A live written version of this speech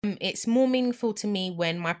It's more meaningful to me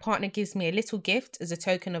when my partner gives me a little gift as a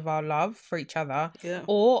token of our love for each other,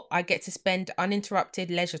 or I get to spend uninterrupted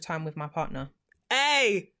leisure time with my partner.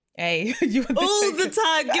 Hey, you want all the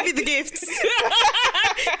time. Give me the gifts.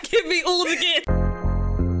 Give me all the gifts.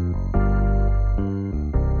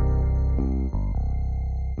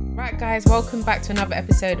 Right, guys, welcome back to another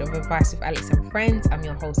episode of Advice with Alex and Friends. I'm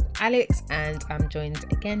your host, Alex, and I'm joined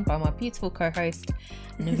again by my beautiful co-host,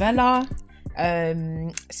 Novella.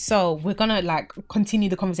 So we're gonna continue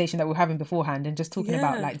the conversation that we were having beforehand and just talking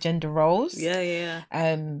about gender roles.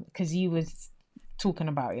 Because you was talking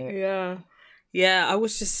about it. I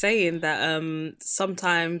was just saying that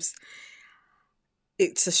sometimes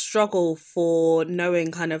it's a struggle for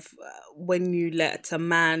knowing kind of when you let a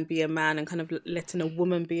man be a man and kind of letting a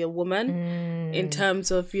woman be a woman. In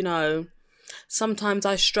terms of, sometimes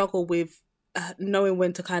I struggle with knowing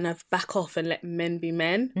when to kind of back off and let men be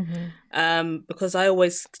men, because I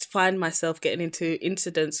always find myself getting into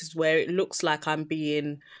incidences where it looks like I'm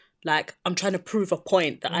trying to prove a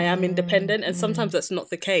point that I am independent, and sometimes that's not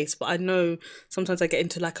the case, but I know sometimes I get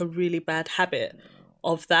into a really bad habit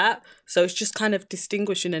of that. So it's just kind of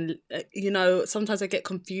distinguishing, and sometimes I get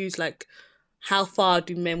confused, how far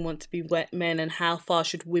do men want to be men and how far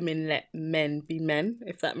should women let men be men,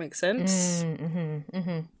 if that makes sense.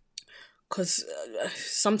 Because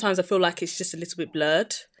sometimes I feel like it's just a little bit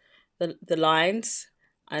blurred, the lines,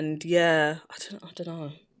 and I don't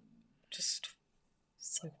know, just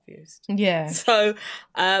so confused. So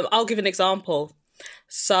I'll give an example.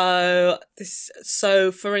 So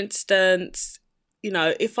for instance,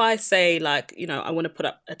 if I say I want to put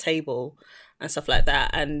up a table and stuff like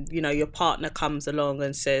that, and your partner comes along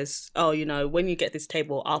and says, oh, when you get this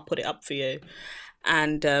table, I'll put it up for you,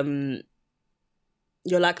 and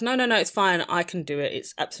you're like, no, it's fine, I can do it,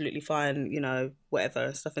 it's absolutely fine, whatever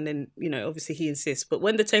and stuff. And then, obviously he insists. But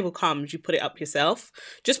when the table comes, you put it up yourself,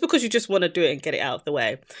 just because you just want to do it and get it out of the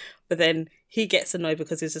way. But then he gets annoyed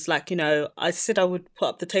because it's just I said I would put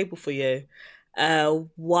up the table for you.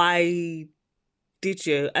 Why did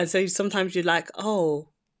you? And so sometimes you're like, oh,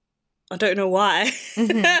 I don't know why.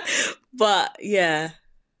 But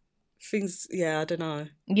things, I don't know.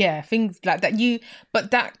 Yeah, things like that. But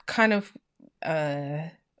that kind of,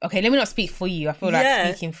 okay, let me not speak for you. I feel like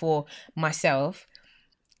speaking for myself.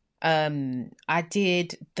 I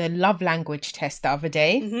did the love language test the other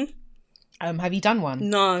day. Have you done one?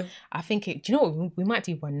 No. I think do you know what? We might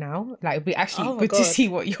do one now. It'd be actually good to see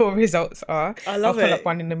what your results are. I'll pull up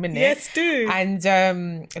one in a minute. Yes, do. And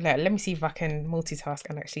let me see if I can multitask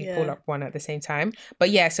and actually pull up one at the same time. But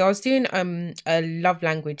so I was doing a love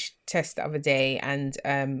language test the other day, and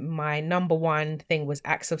my number one thing was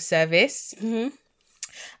acts of service.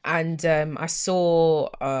 And I saw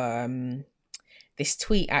this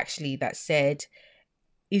tweet actually that said,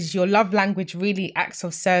 is your love language really acts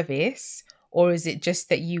of service, or is it just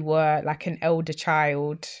that you were like an elder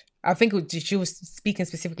child? I think she was speaking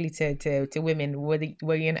specifically to women.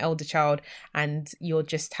 Were you an elder child and you're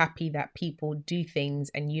just happy that people do things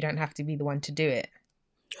and you don't have to be the one to do it?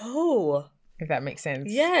 Oh. If that makes sense.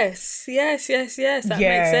 Yes. That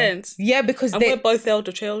makes sense. Yeah, because we're both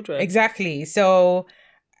elder children. Exactly. So,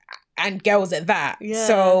 and girls at that. Yeah.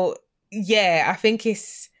 So, I think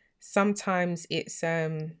it's sometimes it's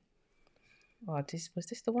was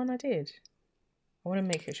this the one I did? I want to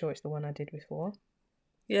make sure it's the one I did before.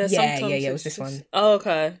 Yeah, it was this one. Oh,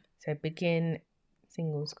 okay. So begin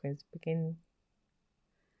singles quiz, begin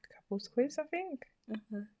couples quiz, I think.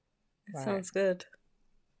 Right. Sounds good.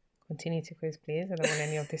 Continue to quiz, please. I don't want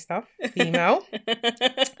any of this stuff. Female.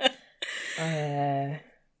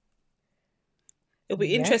 It'll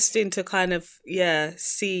be interesting to kind of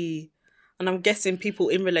see. And I'm guessing people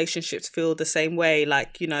in relationships feel the same way.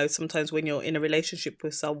 Sometimes when you're in a relationship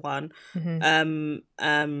with someone,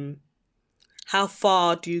 how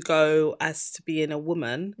far do you go as to being a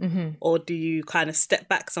woman? Or do you kind of step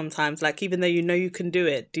back sometimes? Even though you can do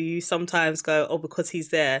it, do you sometimes go, oh, because he's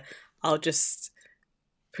there, I'll just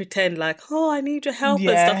pretend I need your help and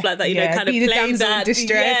stuff like that, kind of play that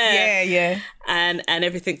distress. And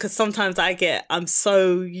everything, because sometimes I'm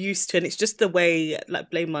so used to, and it's just the way,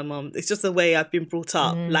 blame my mum, it's just the way I've been brought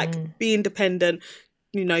up, be independent,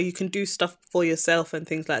 you can do stuff for yourself and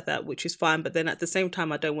things like that, which is fine, but then at the same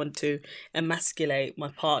time I don't want to emasculate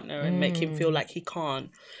my partner and make him feel like he can't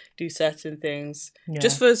do certain things.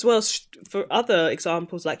 Just for other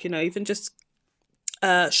examples, even just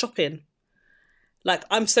shopping.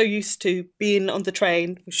 I'm so used to being on the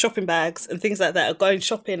train with shopping bags and things like that, or going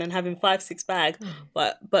shopping and having 5-6 bags.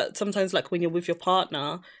 But sometimes, when you're with your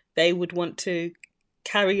partner, they would want to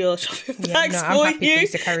carry your shopping bags for I'm happy you. For you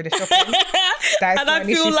to carry the shopping. That is and not I an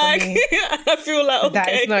feel issue like, for me. I feel like, okay. That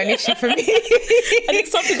is not an issue for me. And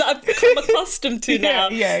it's something that I've become accustomed to now.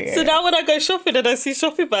 Yeah. So now when I go shopping and I see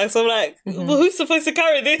shopping bags, I'm like, well, who's supposed to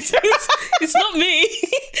carry this? It's not me.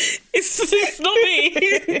 It's not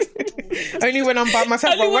me. Only when I'm by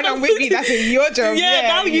myself, but when I'm with you, that's your job.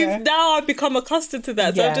 Now I've become accustomed to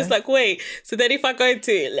that. So I'm just like, wait. So then if I go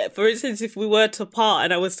into, like, for instance, if we were to part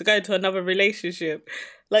and I was to go into another relationship,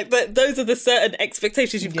 like, those are the certain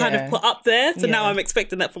expectations you've kind of put up there. So now I'm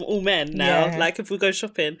expecting that from all men now. Yeah. Like, if we go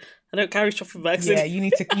shopping, I don't carry shopping bags. Yeah, you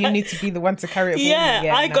need to be the one to carry it for me.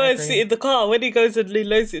 I go and sit in the car. When he goes and he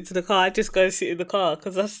loads it into the car, I just go and sit in the car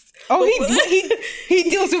because that's... Oh, he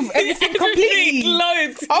deals with everything completely.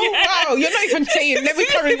 Loads. Wow, you're not even saying, let me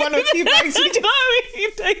carry 1 or 2 bags. No, he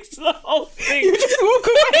takes the whole thing. You just walk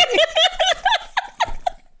away.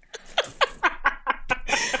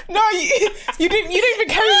 No, you didn't even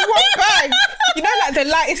carry 1 bag. You know, like the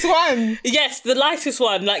lightest one. Yes, the lightest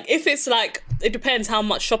one. Like, if it's like, it depends how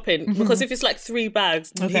much shopping. Because if it's like 3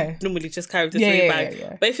 bags, you normally just carry the 3 bags.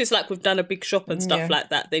 Yeah. But if it's like we've done a big shop and stuff like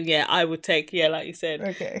that, then I would take, like you said.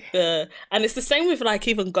 Okay. And it's the same with like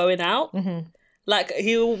even going out. Mm-hmm. Like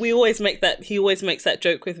he always makes that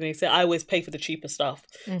joke with me. So I always pay for the cheaper stuff.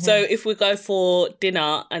 Mm-hmm. So if we go for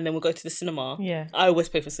dinner and then we go to the cinema, I always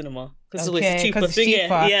pay for cinema because it's always the cheaper thing.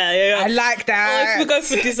 Yeah. I like that. Or if we go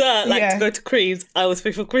for dessert, to go to Creams, I always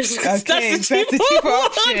pay for Creams. Okay, that's the cheaper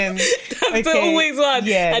option. That's the always one.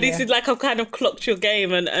 Yeah, and he said like I've kind of clocked your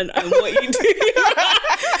game and what you do.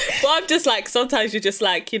 But I'm just like sometimes you're just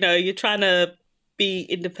like you're trying to be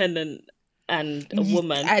independent and a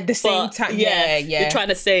woman at the same time. You're trying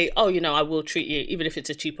to say, I will treat you even if it's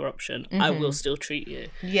a cheaper option. I will still treat you.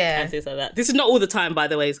 And things like that. This is not all the time, by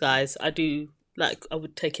the way, guys. I do I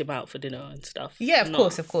would take him out for dinner and stuff. Yeah,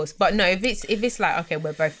 of course. But no, if it's like, okay,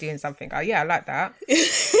 we're both doing something. I like that.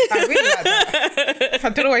 I really like that. I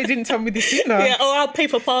don't know why you didn't tell me this sooner. Yeah, or I'll pay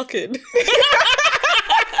for parking.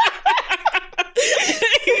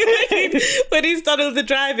 When he's done all the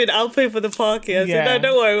driving, I'll pay for the parking. I said, no,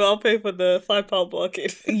 don't worry, I'll pay for the £5 parking.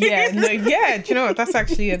 Do you know what? That's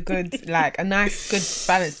actually a nice, good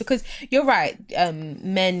balance, because you're right.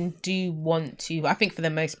 Men do want to, I think for the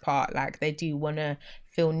most part, they do want to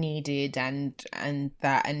feel needed and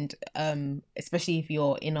especially if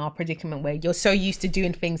you're in our predicament where you're so used to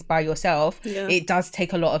doing things by yourself, it does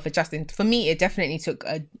take a lot of adjusting. For me, it definitely took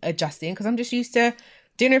adjusting because I'm just used to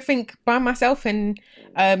doing everything by myself and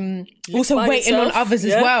also waiting on others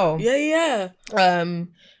as well. Yeah. And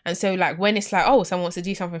so when it's someone wants to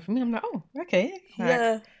do something for me, I'm like, oh, okay.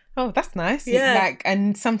 Oh, that's nice. Yeah.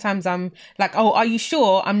 And sometimes I'm like, oh, are you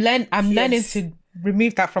sure? I'm learning to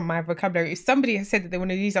remove that from my vocabulary. If somebody has said that they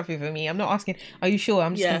want to do something for me, I'm not asking, are you sure?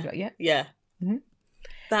 I'm just going to be like, yeah. Mm-hmm.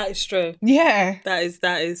 That is true. Yeah. That is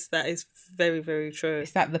very, very true.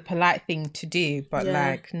 It's the polite thing to do, but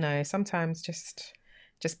no, sometimes just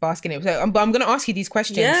bask in it. So I'm going to ask you these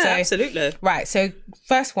questions. Yeah, absolutely. Right. So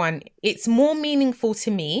first one, it's more meaningful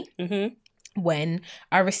to me when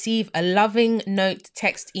I receive a loving note,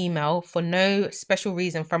 text, email for no special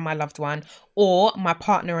reason from my loved one, or my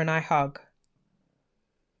partner and I hug.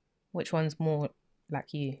 Which one's more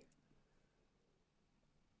like you?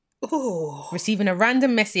 Oh, receiving a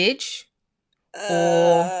random message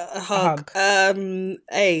or a hug.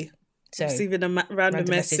 So receiving a random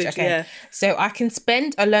message. Okay. Yeah. So I can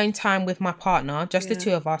spend alone time with my partner, just the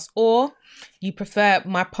two of us, or you prefer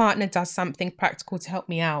my partner does something practical to help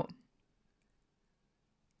me out.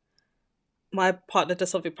 My partner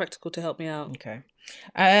does something practical to help me out. Okay.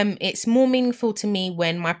 It's more meaningful to me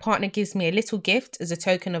when my partner gives me a little gift as a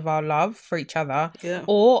token of our love for each other,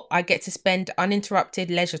 or I get to spend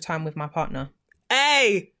uninterrupted leisure time with my partner.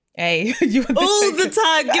 Hey, you want all the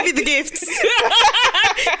time. Give me the gifts.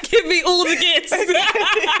 Give me all the gifts.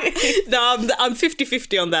 No, I'm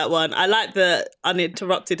 50-50 on that one. I like the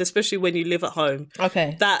uninterrupted, especially when you live at home.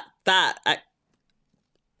 Okay.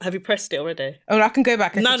 Have you pressed it already? Oh, I can go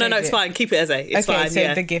back. No, it's fine. Keep it as a. It's fine.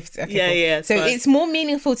 So the gift. Okay, cool. Yeah. So it's more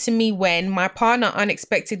meaningful to me when my partner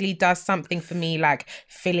unexpectedly does something for me, like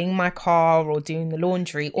filling my car or doing the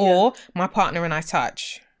laundry, or my partner and I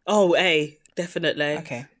touch. Oh, definitely.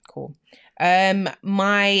 Okay, cool. Which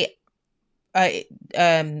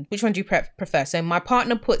one do you prefer? So my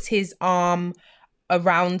partner puts his arm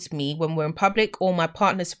around me when we're in public, or my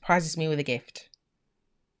partner surprises me with a gift.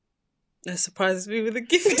 That surprises me with a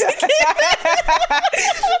gift. Putting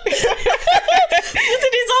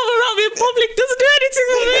his arm around me in public doesn't do anything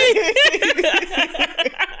for me.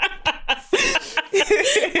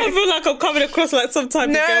 I feel like I'm coming across like some type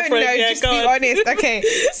of girlfriend. No, just be honest. Okay,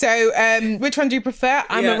 so which one do you prefer?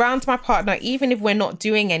 I'm around my partner even if we're not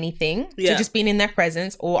doing anything, so just being in their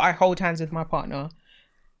presence, or I hold hands with my partner.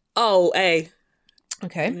 Oh, A.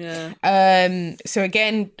 Okay. Yeah. So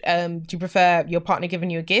again, do you prefer your partner giving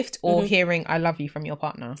you a gift or hearing "I love you" from your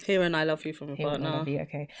partner? Hearing "I love you" from your partner. I love you.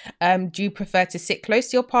 Okay. Do you prefer to sit close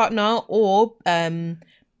to your partner or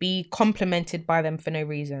be complimented by them for no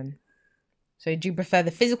reason? So do you prefer the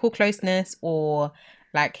physical closeness or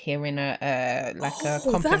like hearing a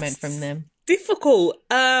compliment from them? Difficult.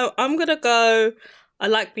 I'm gonna go. I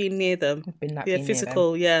like being near them.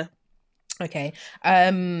 Physical. Yeah. Okay.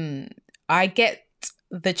 I get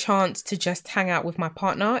the chance to just hang out with my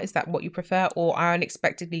partner. Is that what you prefer, or I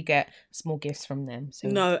unexpectedly get small gifts from them? So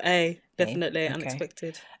no, definitely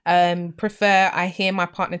unexpected. Prefer I hear my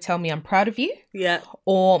partner tell me I'm proud of you. Yeah.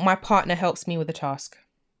 Or my partner helps me with a task.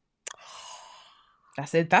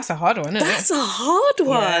 That's it. That's a hard one, isn't it? That's a hard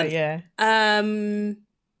one. Yeah.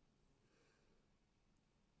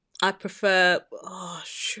 I prefer.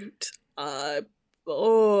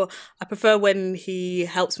 I prefer when he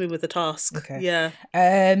helps me with a task. Okay. Yeah.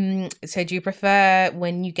 So do you prefer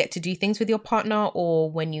when you get to do things with your partner or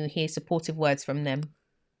when you hear supportive words from them?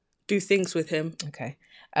 Do things with him. Okay.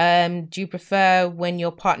 Do you prefer when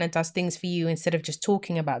your partner does things for you instead of just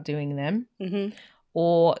talking about doing them? Mm-hmm.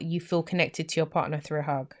 Or you feel connected to your partner through a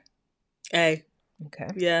hug? A. Okay.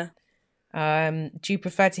 Yeah. Do you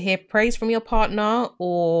prefer to hear praise from your partner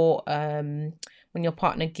or when your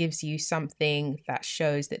partner gives you something that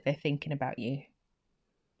shows that they're thinking about you?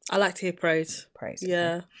 I like to hear praise.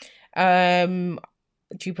 Yeah. Do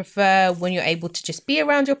you prefer when you're able to just be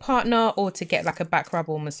around your partner or to get like a back rub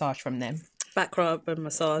or massage from them? Back rub and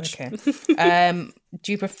massage. Okay.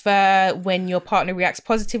 Do you prefer when your partner reacts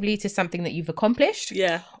positively to something that you've accomplished?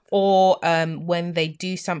 Yeah. Or when they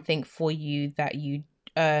do something for you that you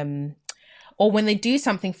or when they do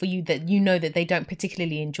something for you that you know that they don't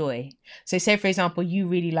particularly enjoy. So say, for example, you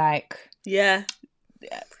really like... Yeah.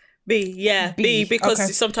 B,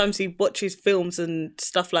 because sometimes he watches films and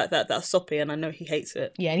stuff like that are soppy and I know he hates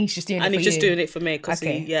it. Yeah, and he's just doing doing it for me because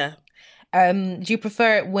do you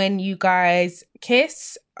prefer it when you guys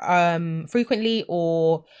kiss frequently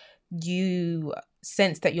or you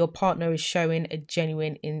sense that your partner is showing a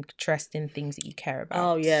genuine interest in things that you care about?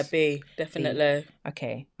 Oh yeah, B, definitely. B.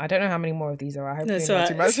 Okay, I don't know how many more of these are. I hope not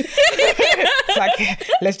too much. It's like,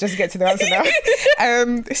 let's just get to the answer now.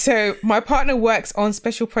 So my partner works on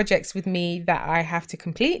special projects with me that I have to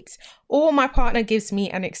complete, or my partner gives me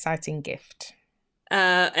an exciting gift.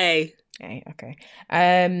 A. Okay.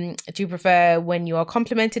 Do you prefer when you are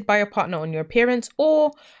complimented by your partner on your appearance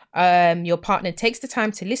or your partner takes the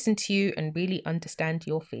time to listen to you and really understand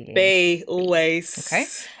your feelings? B, always. Okay.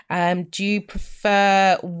 Do you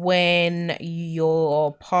prefer when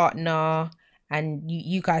your partner and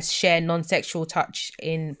you guys share non-sexual touch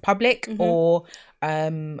in public or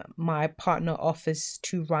my partner offers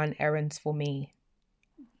to run errands for me?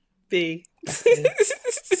 B.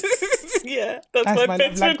 Yeah, that's my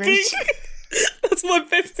best thing. That's my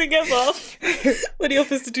best thing ever. When he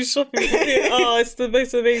offers to do shopping for me. Oh, it's the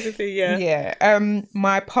most amazing thing, yeah. Yeah.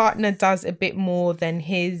 My partner does a bit more than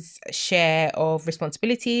his share of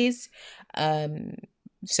responsibilities.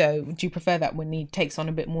 So do you prefer that when he takes on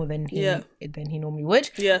a bit more than he normally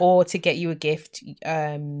would? Yeah. Or to get you a gift,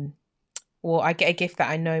 or I get a gift that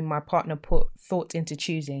I know my partner put thought into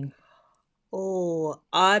choosing? Oh,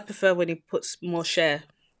 I prefer when he puts more share.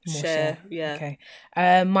 Share, yeah. Okay.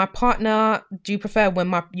 My partner, do you prefer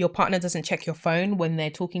when your partner doesn't check your phone when they're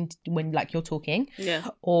talking, when like you're talking? Yeah.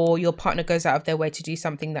 Or your partner goes out of their way to do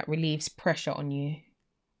something that relieves pressure on you?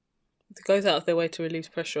 It goes out of their way to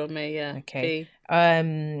relieve pressure on me, yeah. Okay.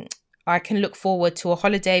 I can look forward to a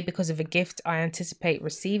holiday because of a gift I anticipate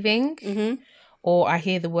receiving. Mm-hmm. Or I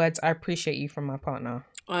hear the words, I appreciate you from my partner.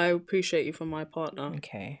 I appreciate you from my partner.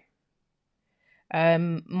 Okay.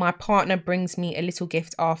 My partner brings me a little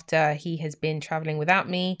gift after he has been traveling without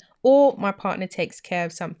me, or my partner takes care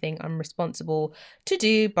of something I'm responsible to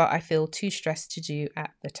do, but I feel too stressed to do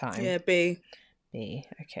at the time. Yeah, B.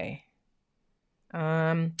 Okay.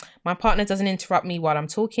 My partner doesn't interrupt me while I'm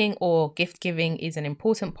talking, or gift giving is an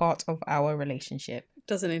important part of our relationship.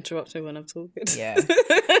 Doesn't interrupt me when I'm talking. Yeah.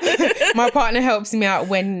 My partner helps me out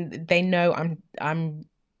when they know I'm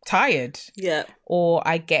tired. Yeah. Or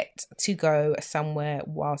I get to go somewhere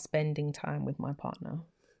while spending time with my partner.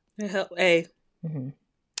 A. Mm-hmm.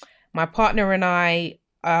 My partner and I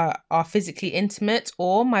are physically intimate,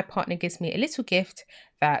 or my partner gives me a little gift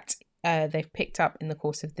that they've picked up in the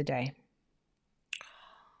course of the day.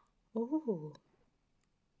 Oh.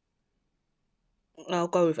 I'll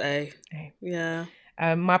go with A. A. Yeah.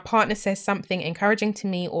 My partner says something encouraging to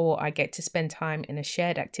me, or I get to spend time in a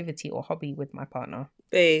shared activity or hobby with my partner.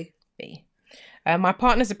 B. B. My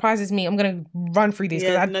partner surprises me. I'm going to run through these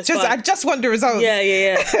because I just want the results.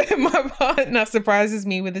 Yeah. My partner surprises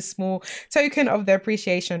me with a small token of their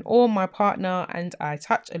appreciation, or my partner and I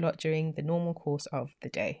touch a lot during the normal course of the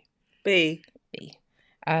day. B.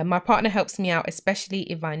 My partner helps me out, especially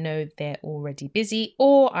if I know they're already busy,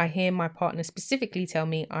 or I hear my partner specifically tell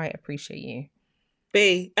me, I appreciate you.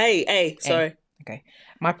 B. A. Sorry. Okay.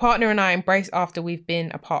 My partner and I embrace after we've been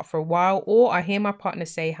apart for a while, or I hear my partner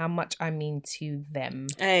say how much I mean to them.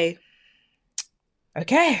 A.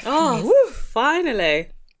 Okay. Oh, woo. Finally.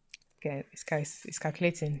 Okay, it's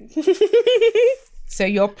calculating. So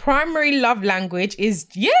your primary love language is,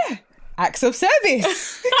 acts of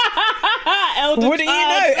service. What do you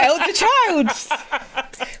know? Elder child.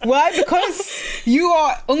 Why? Because you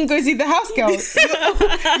are Ngozi the house girl.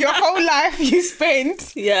 Your whole life you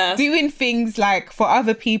spend doing things like for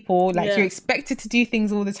other people, like you're expected to do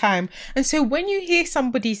things all the time. And so when you hear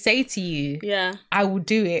somebody say to you, I will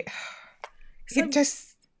do it, it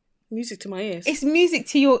just... music to my ears. It's music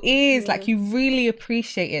to your ears. Like, you really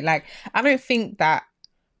appreciate it. Like, I don't think that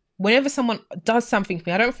whenever someone does something for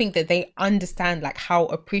me, I don't think that they understand like how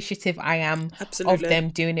appreciative I am of them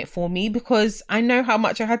doing it for me, because I know how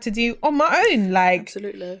much I had to do on my own. Like,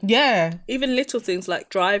 absolutely. Yeah. Even little things like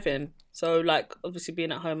driving. So like obviously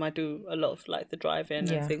being at home, I do a lot of like the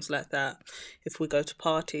driving and things like that if we go to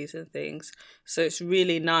parties and things. So it's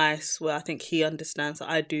really nice where I think he understands that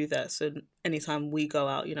I do that. So anytime we go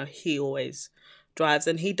out, he always drives,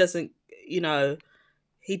 and he doesn't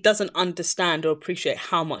understand or appreciate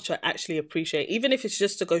how much I actually appreciate. Even if it's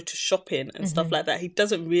just to go to shopping and stuff like that, he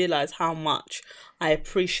doesn't realise how much I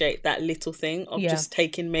appreciate that little thing of just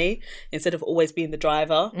taking me instead of always being the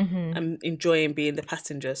driver and enjoying being the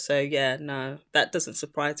passenger. So no, that doesn't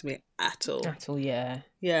surprise me at all. Yeah.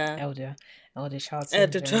 Elder child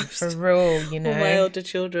syndrome. For real, All my elder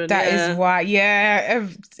children. That is why,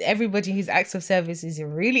 everybody who's acts of service is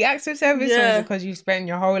really acts of service, or because you spent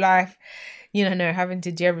your whole life having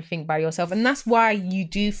to do everything by yourself. And that's why you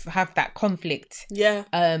do have that conflict.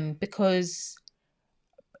 Because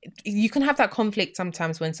you can have that conflict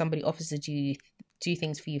sometimes when somebody offers to do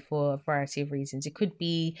things for you for a variety of reasons. It could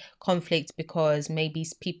be conflict because maybe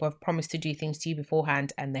people have promised to do things to you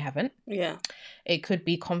beforehand and they haven't. It could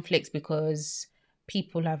be conflict because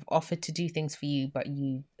people have offered to do things for you, but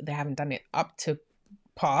they haven't done it up to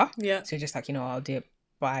par. So you're just like, I'll do it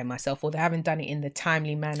by myself, or they haven't done it in the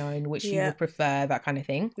timely manner in which you would prefer, that kind of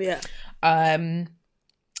thing.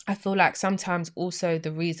 I feel like sometimes also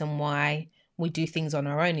the reason why we do things on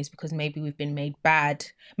our own is because maybe we've been made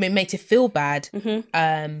to feel bad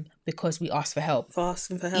because we asked for help.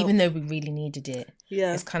 Even though we really needed it.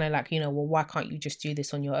 It's kind of like, well, why can't you just do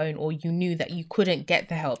this on your own? Or you knew that you couldn't get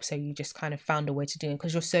the help, so you just kind of found a way to do it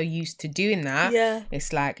because you're so used to doing that.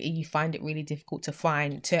 It's like you find it really difficult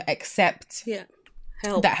to accept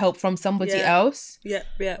that help from somebody else.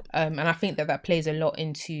 And I think that plays a lot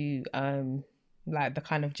into like the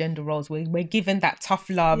kind of gender roles we're given that tough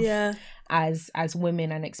love as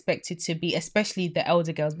women and expected to be, especially the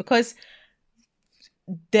elder girls, because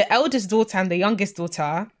the eldest daughter and the youngest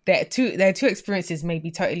daughter, their two experiences may be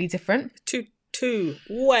totally different. Two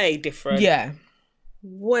way different.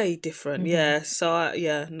 Way different. So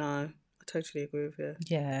I totally agree with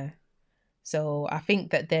you. So I think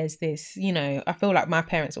that there's this, I feel like my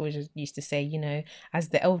parents always used to say, as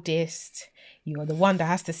the eldest, you are the one that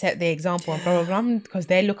has to set the example and blah, blah, blah, because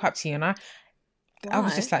they look up to you. And I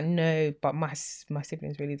was just like, no, but my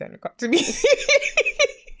siblings really don't look up to me.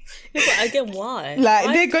 But again, why? Like,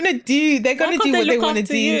 they're going to do what they want to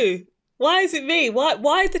do. You? Why is it me?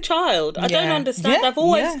 Why the child? I don't understand. I've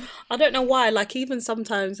always, I don't know why. Like, even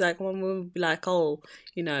sometimes, like, when we'll be like, oh,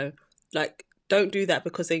 like, don't do that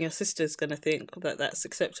because then your sister's going to think that that's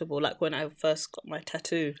acceptable. Like when I first got my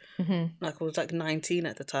tattoo, like I was like 19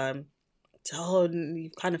 at the time. So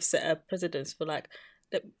you kind of set a precedence for like,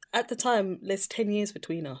 at the time, there's 10 years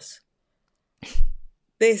between us.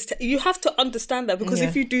 You have to understand that because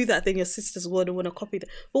if you do that, then your sister's going to want to copy that.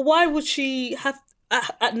 But why would she have,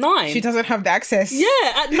 at 9? She doesn't have the access.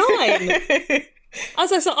 Yeah, at 9.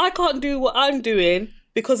 As I said, I can't do what I'm doing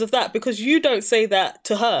because of that, because you don't say that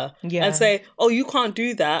to her and say, oh, you can't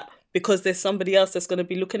do that because there's somebody else that's going to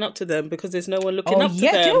be looking up to them because there's no one looking up to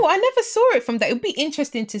them. Do you know what? I never saw it from that. It would be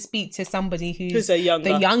interesting to speak to somebody who's the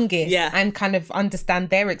youngest and kind of understand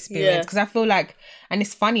their experience, because I feel like, and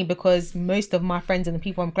it's funny because most of my friends and the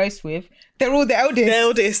people I'm close with, they're all the eldest. The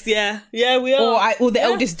eldest, yeah. Yeah, we are. Or the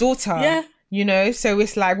eldest daughter. Yeah. you know? So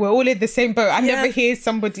it's like, we're all in the same boat. I never hear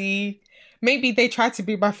somebody... Maybe they try to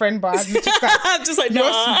be my friend, but I'm just like you're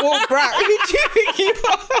a small brat. Who do you think you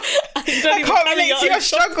are? I can't relate to your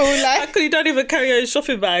struggle. Like, you don't even carry your own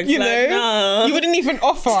shopping bags. You know? Nah. You wouldn't even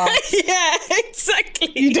offer. Yeah,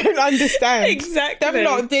 exactly. You don't understand. Exactly.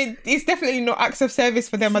 It's definitely not acts of service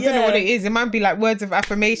for them. I don't know what it is. It might be like words of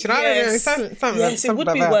affirmation. I don't know. Something it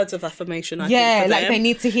would be like words of affirmation, I think, for like them. They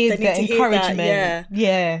need to hear the encouragement.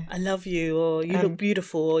 Yeah. I love you, or you look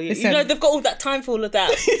beautiful. Or, you know, they've got all that time for all of that.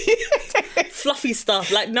 Fluffy stuff.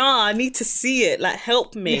 Like, nah, I need to see it. Like,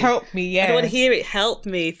 help me. Help me, yeah. I don't want to hear it. Help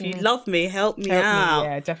me. If you love me, help me out.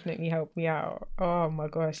 Yeah, definitely help me out. Oh my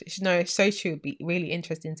gosh. No, it's so true. It'd be really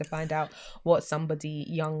interesting to find out what somebody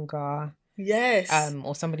younger... Yes.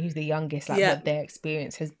 Or somebody who's the youngest, like what their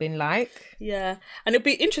experience has been like. Yeah. And it'd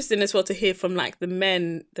be interesting as well to hear from like the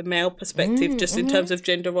male perspective, just in terms of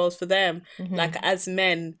gender roles for them. Like, as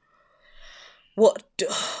men, what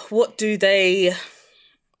do they...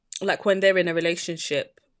 Like, when they're in a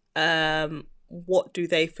relationship, what do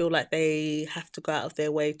they feel like they have to go out of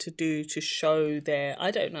their way to do to show their,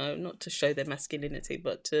 I don't know, not to show their masculinity,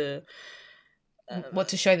 but to...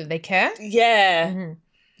 to show that they care? Yeah.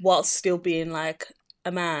 Whilst still being like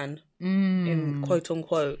a man, in quote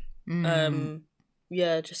unquote.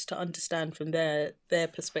 Just to understand from their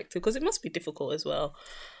perspective, because it must be difficult as well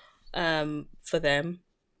for them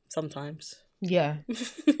sometimes. Yeah.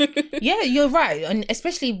 Yeah, you're right. And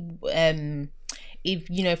especially if,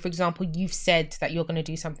 you know, for example, you've said that you're going to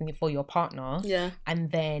do something for your partner. Yeah.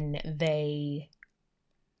 And then they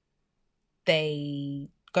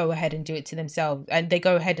go ahead and do it to themselves, and they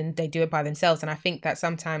go ahead and they do it by themselves. And I think that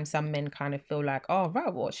sometimes some men kind of feel like, oh,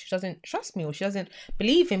 right, well, she doesn't trust me, or she doesn't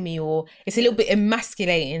believe in me, or it's a little bit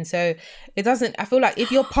emasculating. So it doesn't, I feel like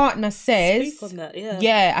if your partner says... Speak on that, yeah.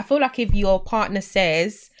 Yeah, I feel like if your partner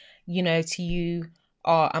says... you know, to you,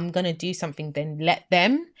 I'm going to do something, then let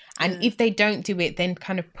them. And if they don't do it, then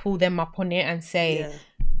kind of pull them up on it and say,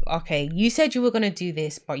 okay, you said you were going to do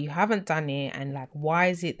this, but you haven't done it. And like, why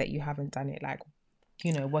is it that you haven't done it? Like,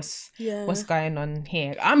 you know, what's going on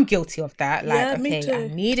here? I'm guilty of that. Like, me too. I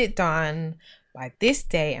need it done by this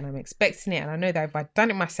day and I'm expecting it. And I know that if I'd done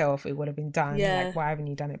it myself, it would have been done. Yeah. Like, why haven't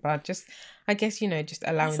you done it? But I guess, you know, just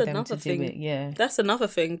allowing them to do it. Yeah. That's another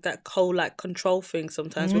thing, that whole like control thing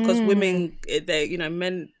sometimes, because women, they, you know,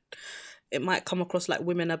 men, it might come across like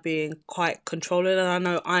women are being quite controlling. And I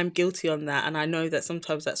know I'm guilty on that. And I know that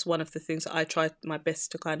sometimes that's one of the things that I try my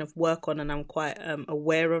best to kind of work on. And I'm quite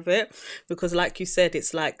aware of it, because like you said,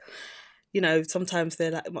 it's like, you know, sometimes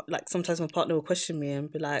they're like sometimes my partner will question me and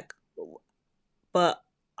be like, but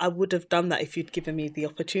I would have done that if you'd given me the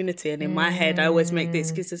opportunity. And in my head, I always make the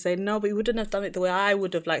excuse to say, no, but you wouldn't have done it the way I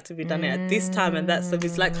would have liked to be done it at this time. And that's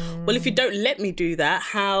it's like, well, if you don't let me do that,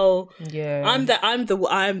 how? Yeah. I'm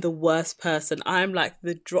the worst person. I'm like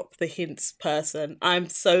the drop the hints person. I'm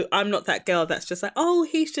not that girl that's just like, oh,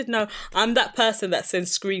 he should know. I'm that person that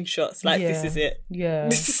sends screenshots like, this is it. Yeah.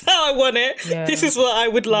 This is how I want it. Yeah. This is what I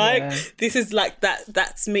would like. Yeah. This is like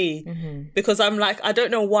that's me. Because I'm like, I don't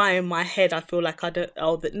know why in my head I feel like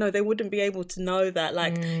no, they wouldn't be able to know that.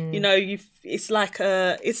 Like, you know, it's like,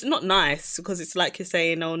 it's not nice, because it's like you're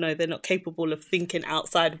saying, oh no, they're not capable of thinking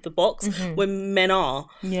outside of the box when men are.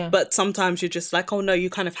 Yeah. But sometimes you're just like, oh no, you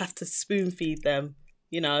kind of have to spoon feed them,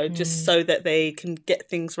 you know, just so that they can get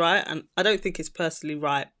things right. And I don't think it's personally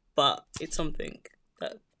right, but it's something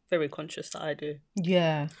that very conscious that I do.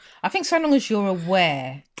 Yeah. I think so long as you're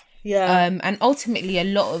aware. Yeah. And ultimately a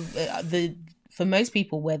lot of for most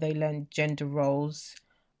people, where they learn gender roles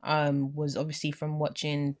was obviously from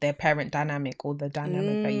watching their parent dynamic, or the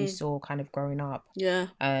dynamic that you saw kind of growing up. Yeah.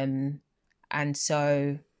 And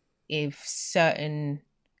so if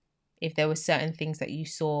there were certain things that you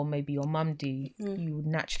saw maybe your mum do, you would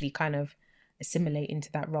naturally kind of assimilate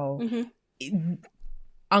into that role.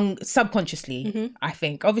 Subconsciously, I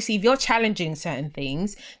think. Obviously, if you're challenging certain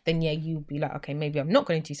things, then yeah, you'll be like, okay, maybe I'm not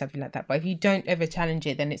going to do something like that. But if you don't ever challenge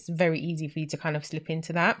it, then it's very easy for you to kind of slip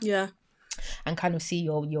into that. Yeah. And kind of see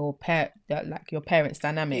your parents'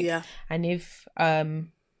 dynamic. Yeah. And if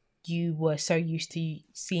you were so used to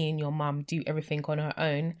seeing your mum do everything on her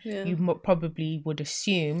own, you probably would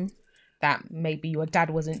assume that maybe your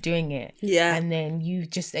dad wasn't doing it. Yeah. And then you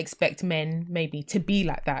just expect men maybe to be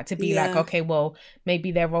like that, to be like, okay, well,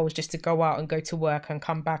 maybe their role is just to go out and go to work and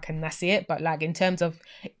come back and that's it. But like in terms of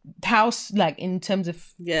house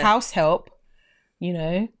help, you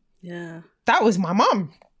know, that was my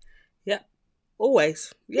mum. Yeah.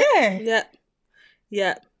 Always. Yeah. Yeah.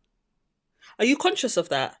 Yeah. Are you conscious of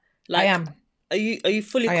that? Like, I am. Are you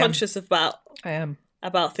fully conscious about? I am.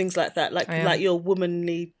 About things like that, like your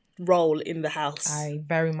womanly role in the house. I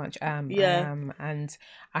very much am. Yeah. I am. And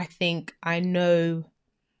I think I know,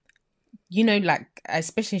 like,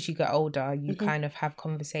 especially as you get older, you kind of have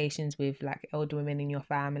conversations with like elder women in your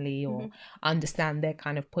family or understand their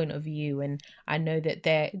kind of point of view. And I know that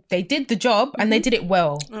they did the job and they did it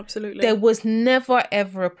well. Absolutely. There was never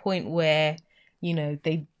ever a point where,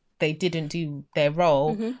 they didn't do their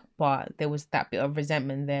role, but there was that bit of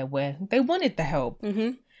resentment there where they wanted the help,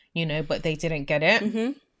 but they didn't get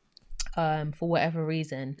it for whatever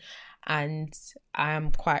reason. And I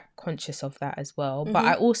am quite conscious of that as well. But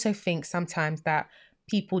I also think sometimes that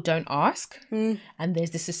people don't ask, and there's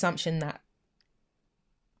this assumption that,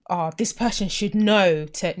 this person should know.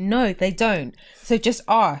 No, they don't. So just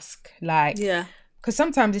ask, like, because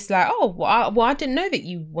sometimes it's like, I didn't know that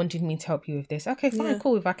you wanted me to help you with this. Okay, fine,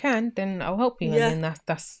 cool. If I can, then I'll help you, and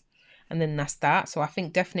then that's that. So I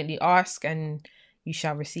think definitely ask, and you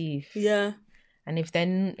shall receive. Yeah. And if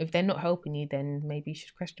they're not helping you, then maybe you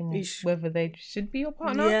should question whether they should be your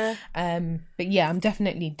partner. Yeah. But yeah, I'm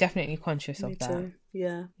definitely conscious of that. Too.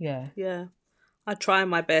 Yeah. Yeah. Yeah. I try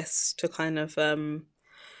my best to kind of I'm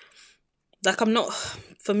not,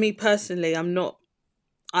 for me personally,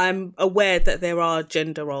 I'm aware that there are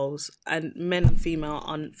gender roles, and men and female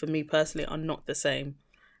for me personally are not the same.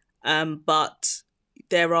 But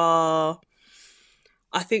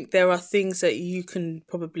I think there are things that you can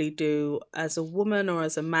probably do as a woman or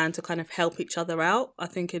as a man to kind of help each other out, I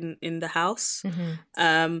think, in the house.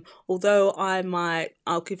 Although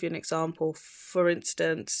I'll give you an example. For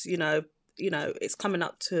instance, it's coming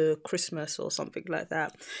up to Christmas or something like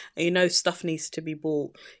that, and stuff needs to be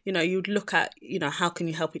bought. You'd look at, how can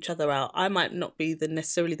you help each other out? I might not be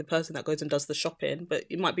necessarily the person that goes and does the shopping, but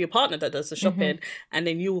it might be a partner that does the shopping, and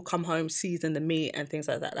then you will come home, season the meat and things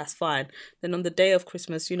like that. That's fine. Then on the day of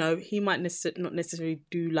Christmas, he might not necessarily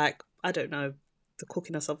do, like, I don't know, the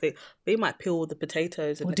cooking or something, but he might peel the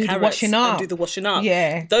potatoes and the carrots and do the washing up.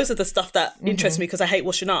 Yeah, those are the stuff that interests me, because I hate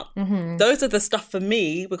washing up. Those are the stuff for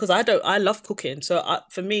me, because I love cooking. So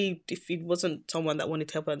for me, if he wasn't someone that wanted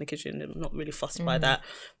to help out in the kitchen, I'm not really fussed by that.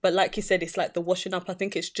 But like you said, it's like the washing up. I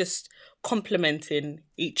think it's just complementing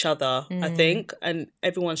each other, I think, and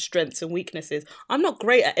everyone's strengths and weaknesses. I'm not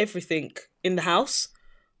great at everything in the house.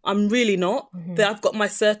 I'm really not. I've got my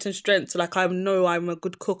certain strengths. Like, I know I'm a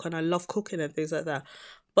good cook and I love cooking and things like that.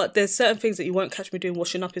 But there's certain things that you won't catch me doing.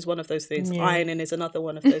 Washing up is one of those things. Yeah. Ironing is another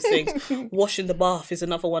one of those things. Washing the bath is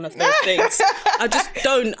another one of those things.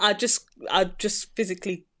 I just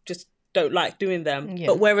physically just don't like doing them. Yeah.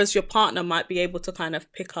 But whereas your partner might be able to kind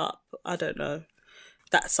of pick up, I don't know,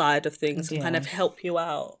 that side of things and kind of help you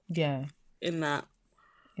out. Yeah. In that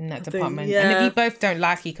department. Yeah. And if you both don't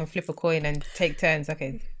like it, you can flip a coin and take turns.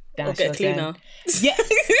 Okay. Or get a cleaner. Yeah.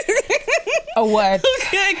 A word.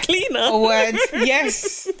 Get a cleaner. A word.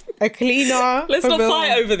 Yes. A cleaner. Let's not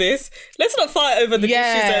fight over this. Let's not fight over the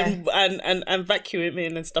dishes and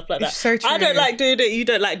vacuuming and stuff like that. It's so true. I don't like doing it. You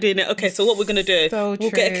don't like doing it. Okay, so what we're going to do? We'll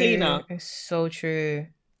get a cleaner. It's so true.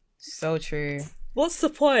 So true. What's the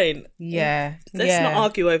point? Yeah. Let's not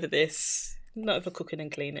argue over this. Not over cooking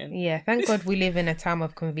and cleaning. Yeah, thank God we live in a time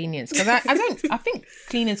of convenience. Because I think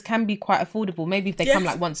cleaners can be quite affordable. Maybe if they come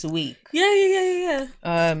like once a week. Yeah.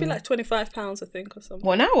 It'd be like £25, I think, or something.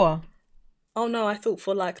 What, an hour? Oh no, I thought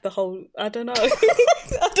for like the whole. I don't know. I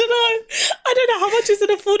don't know how much is an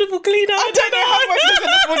affordable cleaner. I don't know how much is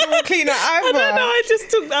an affordable cleaner either. I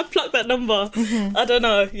don't know. I plucked that number. I don't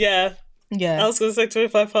know. Yeah. I was going to say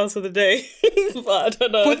 £25 for the day, but I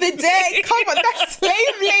don't know. For the day? Come on, that's slave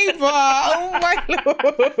labour. Oh my Lord.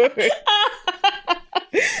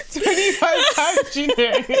 £25, you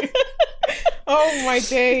know. Oh my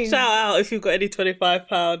days. Shout out if you've got any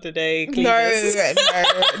 £25 a day cleaners.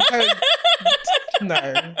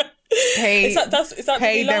 No. Pay, is that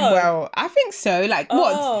pay really them low? well. I think so. Like,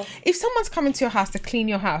 what? If someone's coming to your house to clean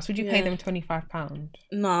your house, would you pay them £25?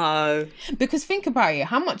 No. Because think about it.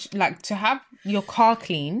 How much, like, to have your car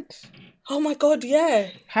cleaned? Oh my God,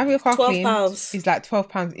 yeah. Have your car cleaned £12 is like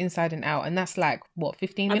 £12 inside and out. And that's like, what,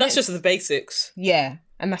 15 minutes? And that's just the basics. Yeah.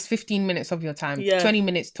 And that's 15 minutes of your time. Yeah. 20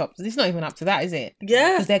 minutes tops. It's not even up to that, is it?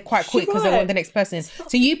 Yeah. Because they're quite quick because they want the next person.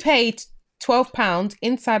 So you paid £12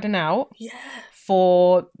 inside and out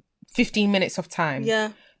for 15 minutes of time.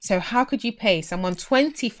 Yeah. So how could you pay someone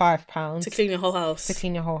 £25 to clean your whole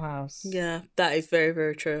house? Yeah, that is very,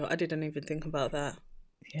 very true. I didn't even think about that.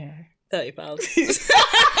 Yeah. £30.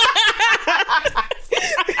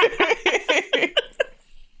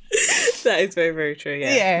 That is very, very true.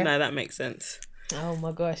 Yeah. No, that makes sense. Oh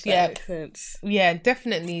my gosh. That makes sense. Yeah,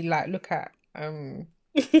 definitely like look at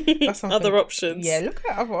that's other options. Yeah, look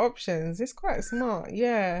at other options. It's quite smart.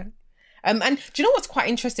 Yeah. And do you know what's quite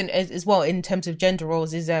interesting as well in terms of gender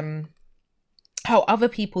roles is how other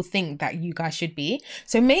people think that you guys should be.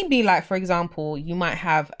 So maybe like, for example, you might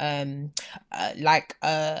have like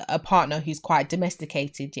a partner who's quite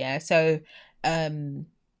domesticated, yeah. So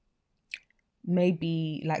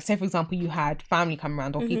maybe like, say for example, you had family coming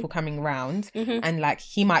around or people coming around, and like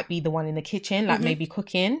he might be the one in the kitchen, like maybe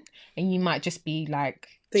cooking, and you might just be like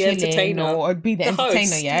the entertainer or be the entertainer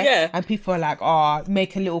host. yeah, and people are like, oh,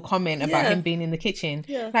 make a little comment about him being in the kitchen,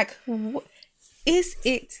 like is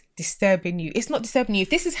it disturbing you? It's not disturbing you. If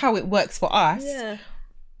this is how it works for us,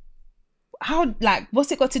 how, like,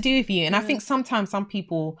 what's it got to do with you? And I think sometimes some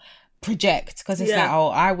people project because it's like, oh,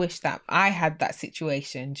 I wish that I had that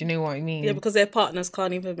situation. Do you know what I mean? Yeah, because their partners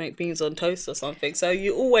can't even make beans on toast or something. So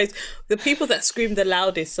you always, the people that scream the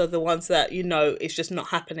loudest are the ones that, you know, it's just not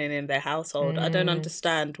happening in their household. I don't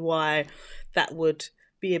understand why that would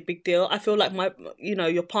be a big deal. I feel like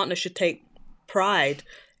your partner should take pride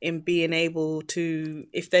in being able to,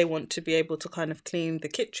 if they want to be able to kind of clean the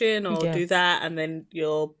kitchen or do that, and then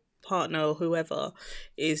your partner or whoever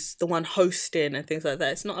is the one hosting and things like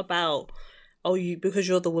that. It's not about, because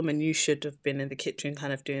you're the woman, you should have been in the kitchen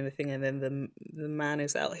kind of doing the thing, and then the man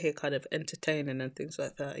is out here kind of entertaining and things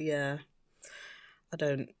like that. Yeah.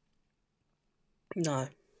 Don't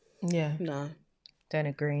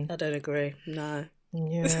agree. I don't agree. No.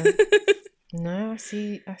 Yeah. No, I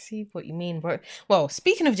see what you mean. But, well,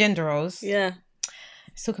 speaking of gender roles, let's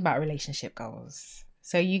talk about relationship goals.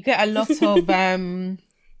 So you get a lot of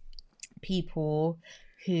people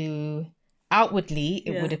who outwardly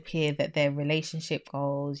it would appear that their relationship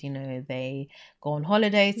goals, you know, they go on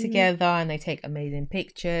holiday together and they take amazing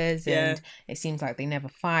pictures and it seems like they never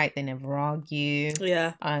fight, they never argue,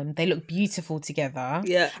 they look beautiful together.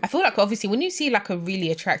 I feel like obviously when you see like a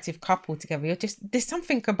really attractive couple together, you're just, there's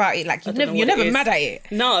something about it, like you're never mad at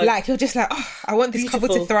it. No, like you're just like, oh, I want this couple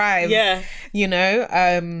to thrive. You know,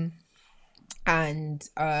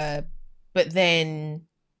 but then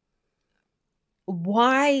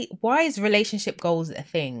why is relationship goals a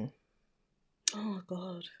thing? Oh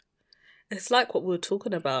God, it's like what we were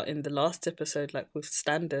talking about in the last episode, like with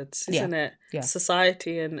standards, isn't it?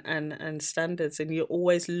 Society and standards, and you're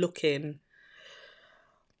always looking.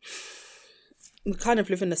 We kind of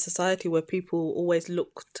live in a society where people always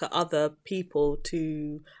look to other people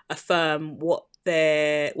to affirm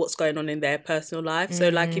what's going on in their personal life. So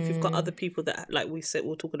like if you've got other people that, like we're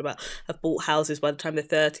talking about, have bought houses by the time they're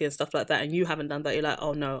 30 and stuff like that, and you haven't done that, you're like,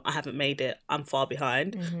 oh no, I haven't made it, I'm far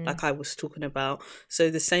behind, like I was talking about. So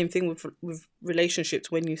the same thing with relationships,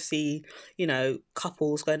 when you see, you know,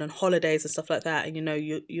 couples going on holidays and stuff like that, and you know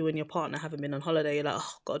you and your partner haven't been on holiday, you're like,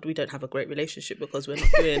 oh God, we don't have a great relationship because we're not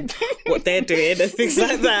doing what they're doing and things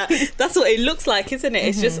like that. That's what it looks like, isn't it?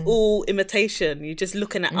 It's just all imitation. You're just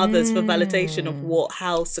looking at others for validation of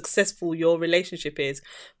how successful your relationship is,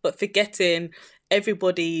 but forgetting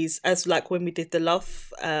everybody's, as like when we did the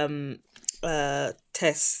love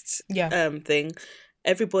test thing,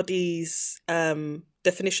 everybody's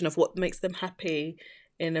definition of what makes them happy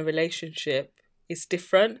in a relationship is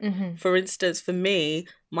different. For instance, for me,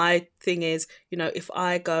 my thing is, you know, if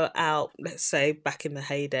I go out, let's say back in the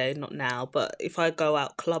heyday, not now, but if I go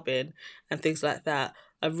out clubbing and things like that,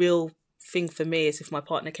 a real thing for me is if my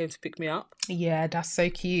partner came to pick me up. Yeah, that's so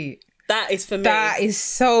cute. That is for me. That is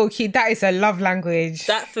so cute. That is a love language.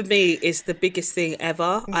 That for me is the biggest thing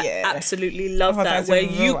ever. I absolutely love that. Where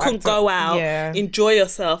you can go out, enjoy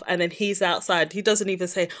yourself, and then he's outside. He doesn't even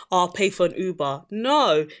say, oh, I'll pay for an Uber.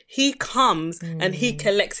 No, he comes and he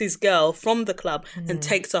collects his girl from the club and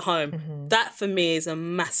takes her home. That for me is a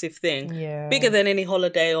massive thing. Yeah. Bigger than any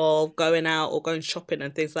holiday or going out or going shopping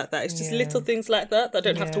and things like that. It's just little things like that I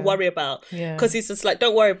don't have to worry about. Because he's just like,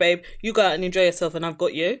 don't worry, babe. You go out and enjoy yourself and I've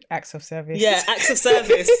got you. Acts of service. Yeah, acts of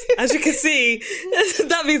service. As you can see,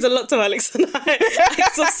 that means a lot to Alex and I.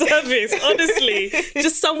 Acts of service, honestly.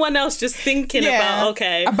 Just someone else just thinking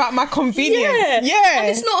about my convenience. Yeah. And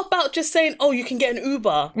it's not about just saying, oh, you can get an Uber.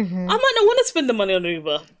 I might not want to spend the money on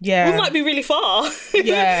Uber. Yeah. We might be really far.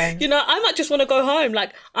 Yeah. You know, I might just want to go home.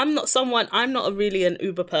 Like, I'm not really an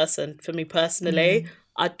Uber person for me personally.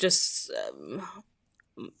 I just,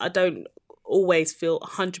 I don't always feel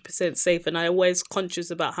 100% safe, and I always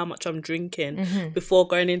conscious about how much I'm drinking before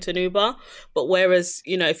going into an Uber. But whereas,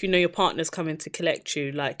 you know, if you know your partner's coming to collect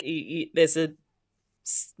you, like there's a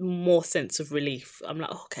more sense of relief. I'm like,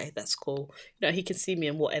 oh, okay, that's cool. You know, he can see me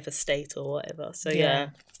in whatever state or whatever. So yeah,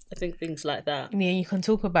 I think things like that. Yeah, you can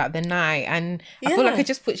talk about the night, and I feel like it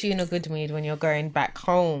just puts you in a good mood when you're going back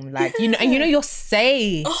home. Like, you know, and you know you're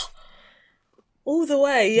safe. All the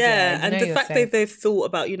way, and the fact that they've thought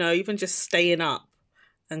about, you know, even just staying up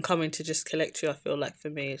and coming to just collect you. I feel like for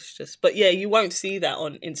me, it's just, but yeah, you won't see that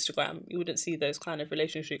on Instagram. You wouldn't see those kind of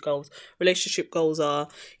relationship goals. Relationship goals are,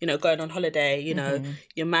 you know, going on holiday, you know,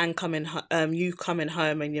 your man you coming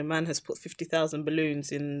home and your man has put 50,000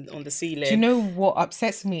 balloons on the ceiling. Do you know what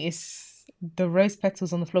upsets me is the rose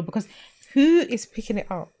petals on the floor, because who is picking it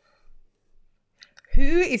up? Who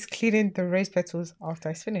is cleaning the rose petals after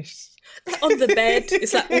it's finished? On the bed.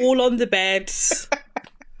 It's like all on the bed.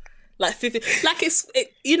 Like 50, like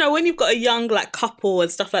you know, when you've got a young like couple and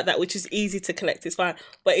stuff like that, which is easy to collect, it's fine.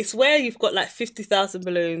 But it's where you've got like 50,000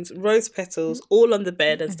 balloons, rose petals, all on the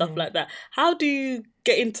bed and stuff like that. How do you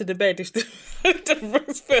get into the bed if the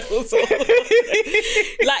rose petals are all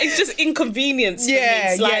like, it's just inconvenience.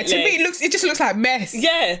 Yeah, yeah. To me, it just looks like mess.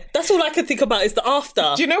 Yeah, that's all I can think about is the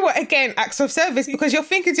after. Do you know what? Again, acts of service, because you're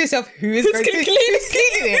thinking to yourself, who's cleaning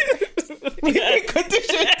it? Yeah.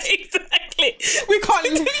 Conditions. Yeah, exactly. We can't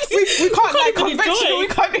like conventional. We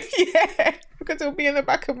can't. Yeah, because it'll be in the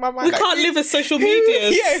back of my mind. We can't live as social media.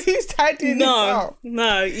 Yeah, who's tidying this up?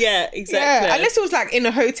 No, yeah, exactly. Yeah, unless it was like in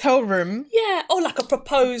a hotel room. Yeah, or like a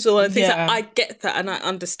proposal and things like that. I get that and I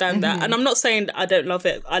understand that. And I'm not saying that I don't love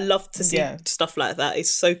it. I love to see stuff like that. It's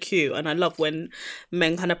so cute. And I love when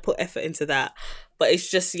men kind of put effort into that. But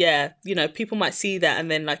it's just, yeah, you know, people might see that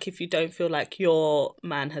and then like if you don't feel like your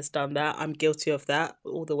man has done that, I'm guilty of that,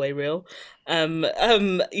 all the way real.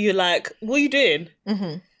 You're like, what are you doing?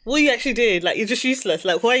 What are you actually doing? Like, you're just useless.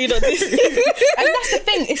 Like, why are you not doing this? And that's the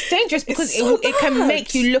thing. It's dangerous because it can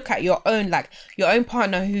make you look at your own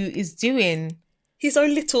partner who is doing his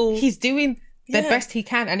own little... He's doing the best he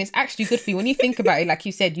can. And it's actually good for you. When you think about it, like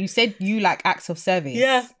you said you like acts of service.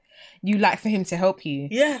 Yeah. You like for him to help you.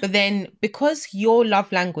 Yeah. But then because your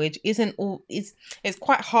love language it's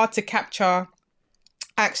quite hard to capture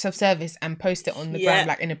acts of service and post it on the ground,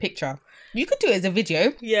 like in a picture. You could do it as a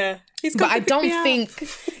video. Yeah. But I don't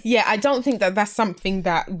think that that's something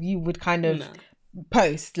that you would kind of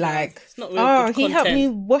post. Like, it's not really he helped me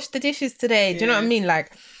wash the dishes today. Do you know what I mean?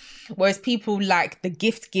 Like, whereas people like the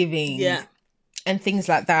gift giving and things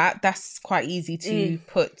like that, that's quite easy to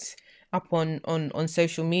put up on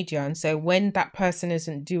social media. And so when that person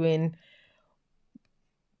isn't doing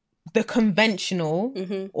the conventional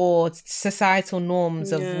or societal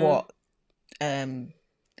norms of what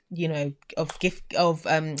you know, not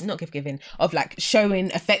gift giving, of like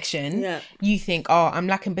showing affection, you think, oh, I'm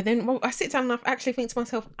lacking. But then I sit down and I actually think to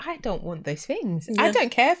myself, I don't want those things. I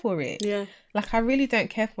don't care for it. Like, I really don't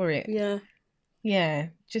care for it.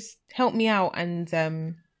 Just help me out.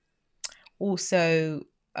 And also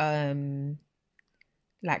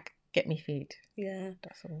like, get me food.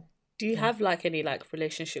 That's all. Do you have like any like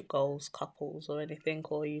relationship goals, couples or anything,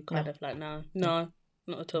 or are you kind of like no, not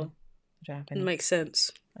at all? I don't have any. It makes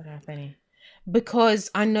sense. I don't have any, because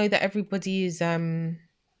I know that everybody is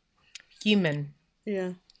human.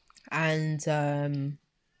 And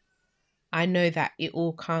I know that it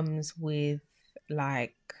all comes with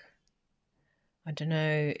like, I don't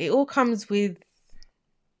know, it all comes with,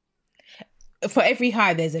 for every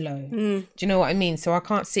high there's a low. Do you know what I mean? So I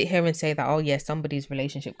can't sit here and say that, oh yeah, somebody's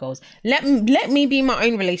relationship goals. Let me be my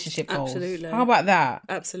own relationship goals. Absolutely. How about that?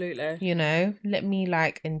 Absolutely. You know, let me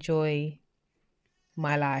like enjoy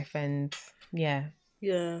my life and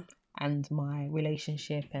and my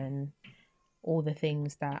relationship and all the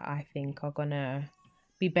things that I think are gonna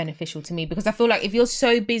be beneficial to me. Because I feel like if you're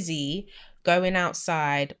so busy going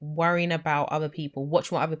outside, worrying about other people,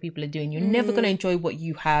 watching what other people are doing, you're never going to enjoy what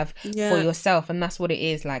you have for yourself. And that's what it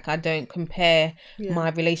is. Like, I don't compare my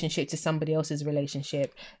relationship to somebody else's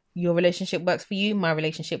relationship. Your relationship works for you, my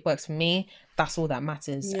relationship works for me. That's all that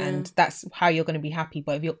matters. And that's how you're going to be happy.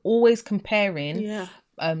 But if you're always comparing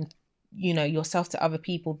you know, yourself to other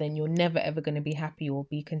people, then you're never ever going to be happy or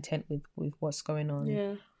be content with what's going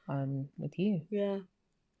on with you.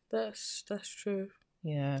 That's true.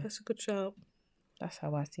 That's a good shout. That's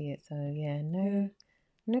how I see it. So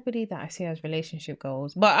nobody that I see as relationship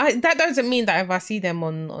goals. But that doesn't mean that if I see them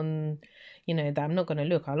on you know, that I'm not gonna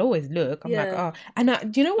look. I'll always look. I'm like, oh,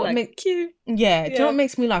 and do you know what like, cute? Do you know what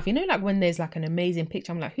makes me laugh? You know, like when there's like an amazing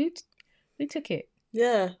picture, I'm like, who took it?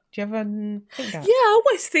 Yeah. Do you ever think that? Yeah, I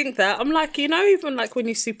always think that. I'm like, you know, even like when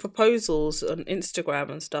you see proposals on Instagram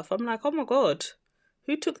and stuff, I'm like, oh my God.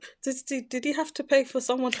 Who took? Did he have to pay for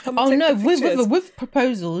someone to come? And take the pictures? With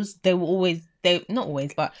proposals, they not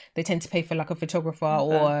always, but they tend to pay for like a photographer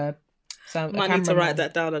or some. Might need to write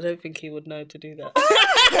that down. I don't think he would know to do that.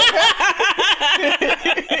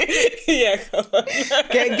 Come on.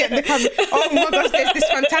 Get the camera. Oh my gosh, there's this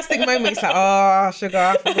fantastic moment. It's like, oh sugar,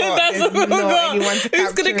 I forgot. There's not anyone to capture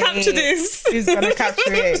Who's gonna capture this? Who's gonna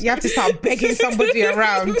capture it? You have to start begging somebody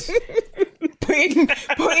around.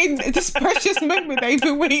 putting this precious moment they've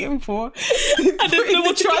been waiting for.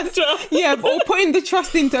 Trust. Or putting the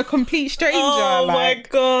trust into a complete stranger. Oh my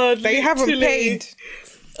God. They haven't paid.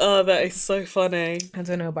 Oh, that is so funny. I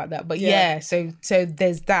don't know about that. But so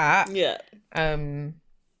there's that. Yeah.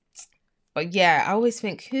 But yeah, I always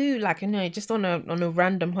think just on a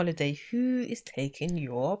random holiday, who is taking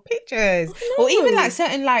your pictures? Or even like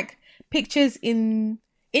certain like pictures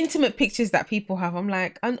intimate pictures that people have. I'm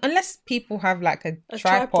like, unless people have like a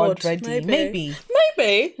tripod ready, maybe.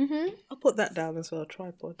 Mm-hmm. I'll put that down as well,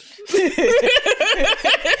 tripod.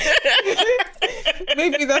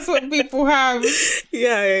 Maybe that's what people have.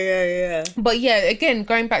 Yeah. But yeah, again,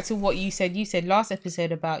 going back to what you said last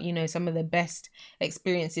episode about, some of the best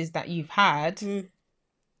experiences that you've had.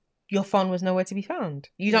 Your phone was nowhere to be found.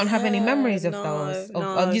 You don't have any memories of those.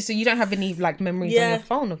 So you don't have any like memories on your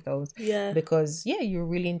phone of those. Yeah. Because you're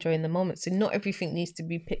really enjoying the moment. So not everything needs to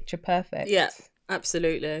be picture perfect. Yeah,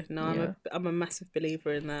 absolutely. No, I'm a massive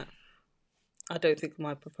believer in that. I don't think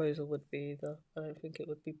my proposal would be either. I don't think it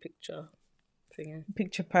would be picture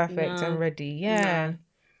perfect and ready. Yeah. No. I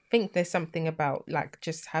think there's something about like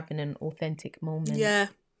just having an authentic moment. Yeah.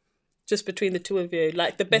 Just between the two of you.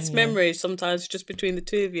 Like the best memories sometimes just between the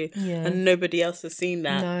two of you. Yeah. And nobody else has seen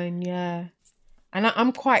that. No, yeah. And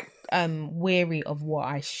I'm quite wary of what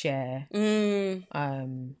I share. Because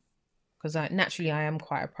naturally I am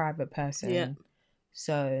quite a private person. Yeah.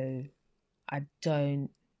 So I don't...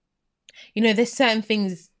 there's certain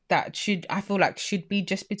things that I feel like should be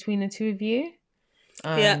just between the two of you.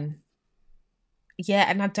 Yeah,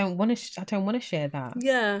 and I don't want to share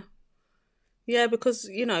that. Yeah, because,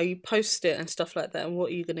 you post it and stuff like that, and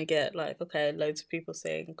what are you going to get? Like, okay, loads of people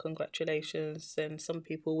saying congratulations, and some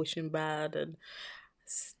people wishing bad, and,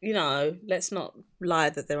 let's not lie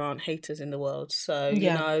that there aren't haters in the world. So,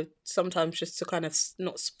 sometimes just to kind of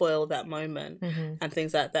not spoil that moment and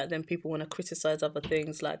things like that, then people want to criticize other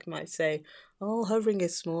things, like might say, oh, her ring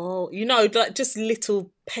is small. Like just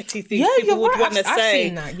little petty things people would want to say. I've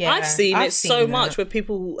seen that, yeah. I've seen it so much where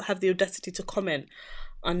people have the audacity to comment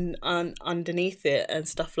underneath it and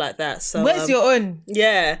stuff like that. So where's your own?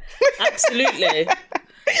 Yeah, absolutely.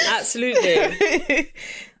 Absolutely.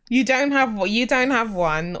 You don't have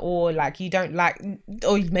one, or like you don't like,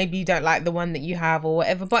 or maybe you don't like the one that you have or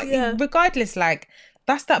whatever, but regardless, like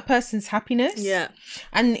that's that person's happiness. Yeah.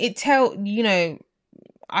 And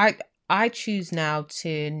I choose now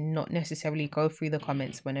to not necessarily go through the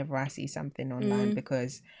comments whenever I see something online,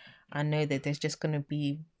 because I know that there's just going to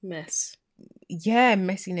be messiness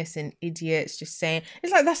and idiots just saying,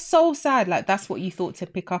 it's like, that's so sad, like that's what you thought to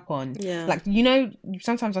pick up on. Like,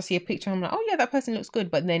 sometimes I see a picture and I'm like, oh yeah, that person looks good,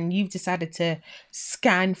 but then you've decided to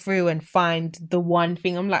scan through and find the one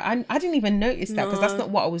thing. I'm like, I didn't even notice that, because that's not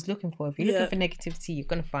what I was looking for. If you're looking for negativity, you're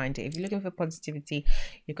going to find it. If you're looking for positivity,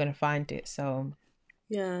 you're going to find it. So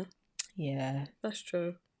yeah, that's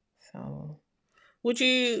true. So would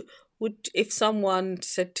if someone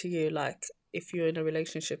said to you, like, if you're in a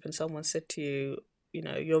relationship and someone said to you,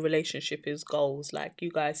 your relationship is goals, like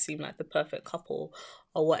you guys seem like the perfect couple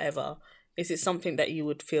or whatever, is it something that you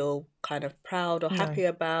would feel kind of proud or happy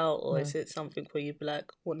about, or is it something where you'd be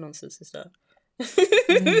like, what nonsense is that?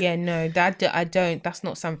 I don't. That's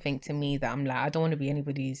not something to me that I'm like, I don't want to be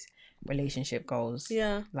anybody's relationship goals.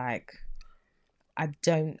 Yeah. Like, I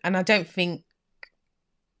don't think...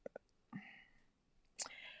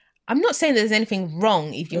 I'm not saying that there's anything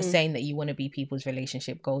wrong if you're saying that you want to be people's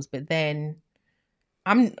relationship goals, but then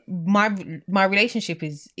my relationship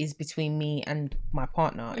is between me and my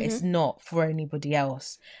partner. It's not for anybody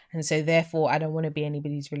else. And so therefore I don't want to be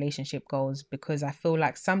anybody's relationship goals, because I feel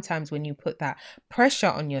like sometimes when you put that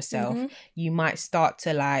pressure on yourself, you might start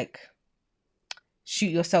to like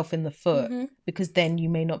shoot yourself in the foot, because then you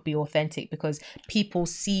may not be authentic, because people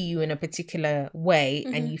see you in a particular way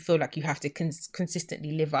and you feel like you have to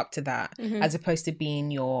consistently live up to that, as opposed to being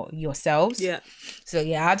yourselves. So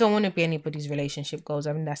I don't want to be anybody's relationship goals.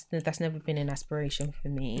 I mean, that's never been an aspiration for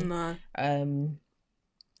me. No.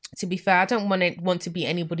 To be fair, I don't want to be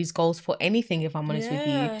anybody's goals for anything, if I'm honest with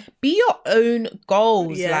you. Be your own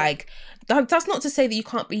goals. Like, that's not to say that you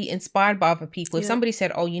can't be inspired by other people. If somebody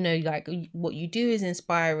said, oh, like what you do is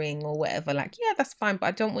inspiring or whatever, like, yeah, that's fine. But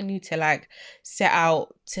I don't want you to like set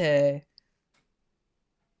out to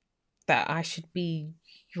that I should be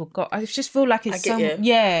your God. I just feel like it's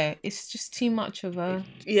it's just too much of a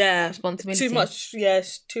responsibility.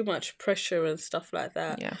 Too much pressure and stuff like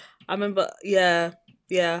that. Yeah. I remember, I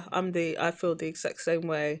feel the exact same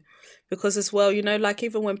way, because as well, like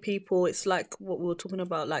even when people, it's like what we were talking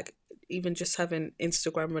about, like even just having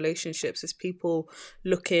Instagram relationships, is people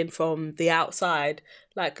looking from the outside.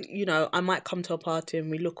 Like, you know, I might come to a party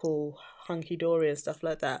and we look all hunky-dory and stuff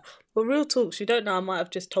like that. But real talks, you don't know, I might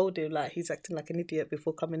have just told him, like, he's acting like an idiot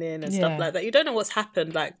before coming in and stuff like that. You don't know what's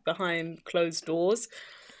happened, like, behind closed doors.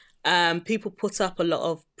 People put up a lot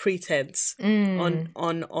of pretense on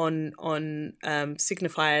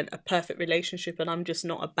signifying a perfect relationship, and I'm just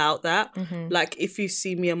not about that. Like, if you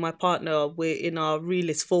see me and my partner, we're in our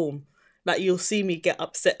realist form. Like, you'll see me get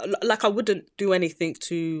upset. Like, I wouldn't do anything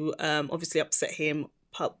to obviously upset him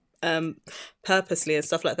purposely and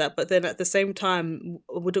stuff like that, but then at the same time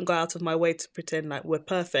I wouldn't go out of my way to pretend like we're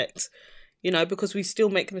perfect, you know, because we still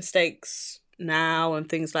make mistakes now and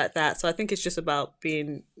things like that. So I think it's just about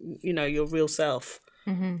being, you know, your real self.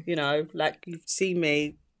 You know, like, you've seen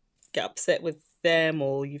me get upset with them,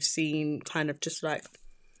 or you've seen kind of just like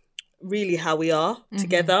really how we are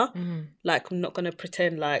together. Like, I'm not going to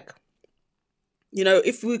pretend like, you know,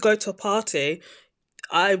 if we go to a party,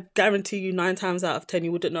 I guarantee you 9 times out of 10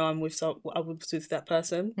 you wouldn't know I was with that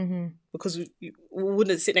person, because we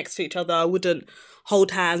wouldn't sit next to each other. I wouldn't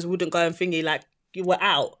hold hands. We wouldn't go and thingy, like, you were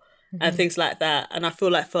out and things like that. And I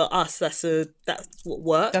feel like for us, that's what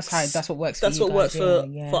works. That's what works. That's what works for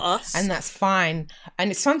us, and that's fine.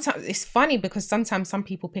 And it's funny because sometimes some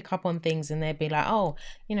people pick up on things and they'd be like, oh,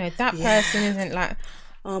 you know, that person isn't like.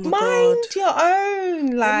 Oh my God. Mind your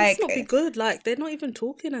own. Like, it must not be good. Like, they're not even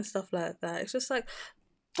talking and stuff like that. It's just like,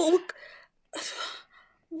 but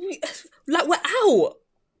we're out.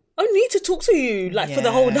 I don't need to talk to you like for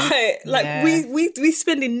the whole night. Like, we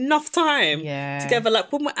spend enough time together.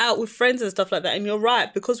 Like, when we're out with friends and stuff like that. And you're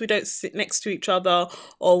right, because we don't sit next to each other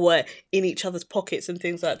or we're in each other's pockets and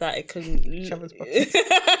things like that. It can each other's pockets.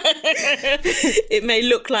 It may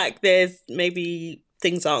look like there's maybe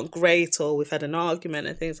things aren't great, or we've had an argument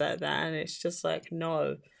and things like that, and it's just like,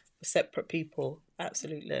 no, we're separate people.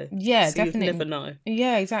 Absolutely. Yeah, so definitely. You never know.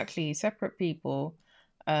 Yeah, exactly. Separate people,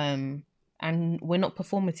 and we're not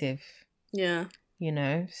performative. Yeah. You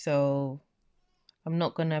know, so I'm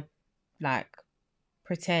not gonna like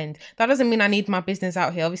pretend. That doesn't mean I need my business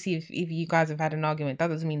out here. Obviously, if you guys have had an argument, that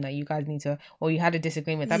doesn't mean that you guys need to, or you had a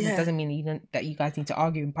disagreement, that doesn't mean that you guys need to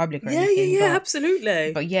argue in public or anything. Yeah,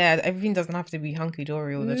 absolutely. But yeah, everything doesn't have to be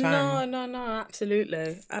hunky-dory all the time. No,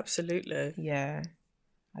 absolutely. Yeah,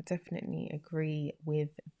 I definitely agree with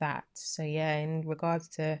that. So yeah, in regards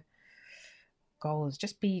to goals,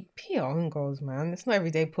 just be your own goals, man. It's not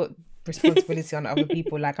every day put responsibility on other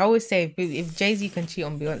people. Like I always say, if Jay-Z can cheat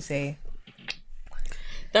on Beyonce,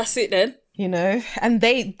 that's it then. You know, and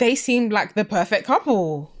they seemed like the perfect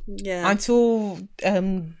couple. Yeah. Until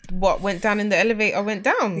what went down in the elevator went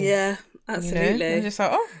down. Yeah, absolutely. You know? I'm just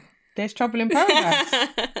like, oh, there's trouble in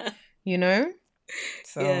paradise. You know?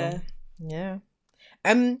 So yeah.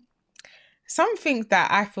 Something that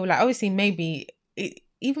I feel like, obviously maybe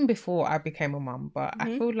even before I became a mum, but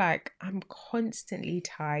I feel like I'm constantly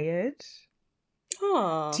tired.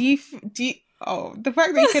 Oh. Do you oh, the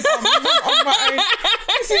fact that you said on my own.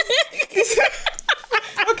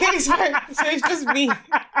 Okay, it's fine. So it's just me.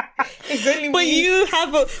 It's only me.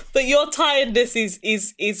 But your tiredness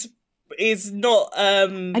is not. I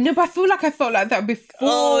know, but I feel like I felt like that before.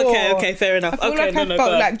 Oh, okay, fair enough. I felt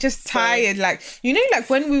like just tired, like, you know, like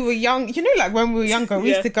when we were young. You know, like when we were younger, we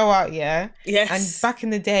used to go out, Yes. And back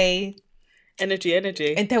in the day, energy,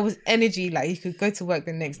 and there was energy. Like you could go to work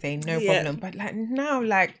the next day, no problem. But like now,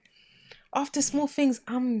 like after small things,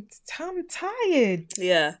 I'm tired.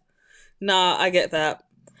 Yeah, nah, I get that.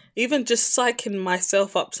 Even just psyching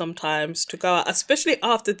myself up sometimes to go out, especially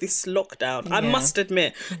after this lockdown. I must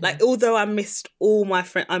admit, like, although I missed all my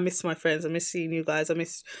friends, I miss my friends, I miss seeing you guys, I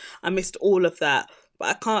missed all of that. But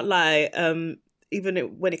I can't lie, even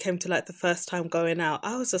when it came to like the first time going out,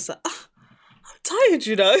 I was just like, I'm tired,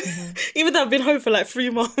 you know. Even though I've been home for like 3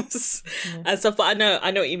 months and stuff. But I know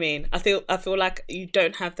what you mean. I feel like you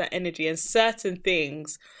don't have that energy, and certain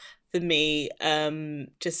things for me,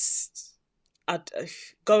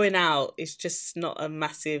 going out is just not a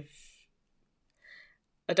massive.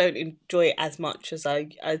 I don't enjoy it as much as I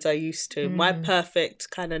used to. My perfect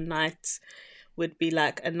kind of night would be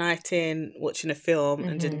like a night in watching a film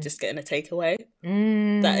and then just getting a takeaway.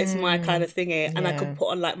 That is my kind of thing. And I could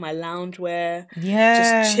put on like my loungewear,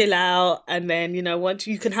 just chill out, and then, you know, once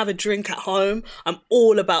you can have a drink at home. I'm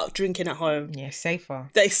all about drinking at home. Yeah, safer.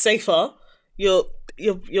 That is safer. Your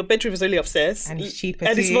bedroom is only upstairs, and it's cheaper,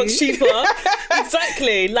 and it's much cheaper.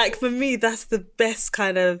 Exactly. Like for me, that's the best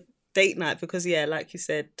kind of date night, because like you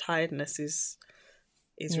said, tiredness is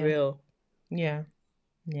real. Yeah,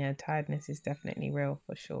 tiredness is definitely real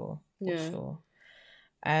for sure. For sure.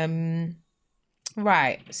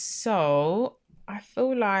 Right. So I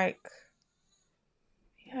feel like,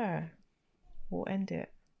 yeah, we'll end it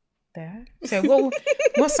there. So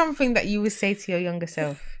what's something that you would say to your younger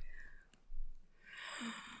self?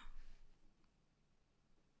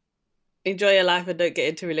 Enjoy your life and don't get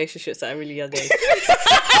into relationships at a really young age.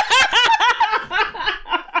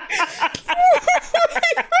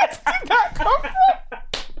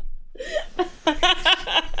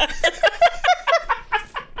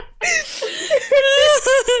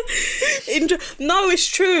 No, it's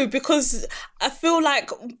true, because I feel like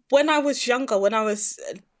when I was younger, when I was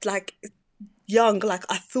like young, like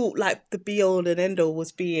I thought like the be all and end all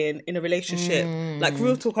was being in a relationship. Like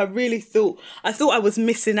real talk, I thought I was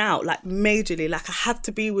missing out, like majorly. Like I have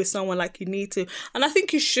to be with someone, like you need to. And I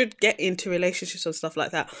think you should get into relationships and stuff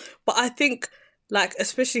like that. But I think like,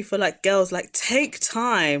 especially for like girls, like take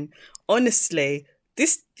time, honestly.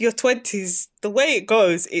 Your 20s, the way it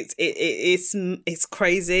goes, it's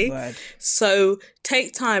crazy. Word. So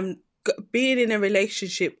take time. Being in a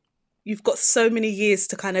relationship, you've got so many years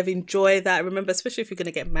to kind of enjoy that. Remember, especially if you're going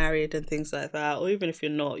to get married and things like that, or even if you're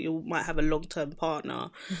not, you might have a long-term partner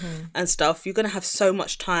and stuff. You're going to have so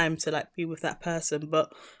much time to like be with that person.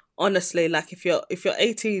 But honestly, like if you're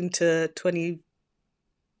 18 to 20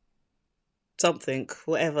 something,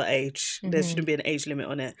 whatever age, there shouldn't be an age limit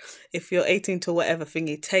on it. If you're 18 to whatever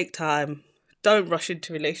thingy, take time. Don't rush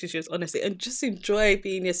into relationships, honestly, and just enjoy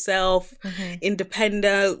being yourself,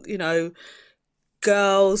 independent, you know,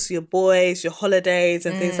 girls, your boys, your holidays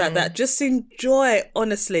and things like that. Just enjoy it,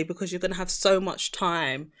 honestly, because you're going to have so much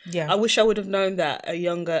time. Yeah. I wish I would have known that at a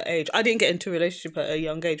younger age. I didn't get into a relationship at a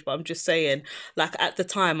young age, but I'm just saying, like at the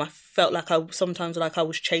time, I felt like I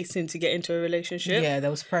was chasing to get into a relationship. Yeah,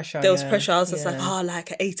 there was pressure. There was pressure. I was just like,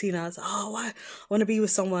 like at 18, I was like, I want to be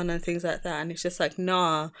with someone and things like that. And it's just like,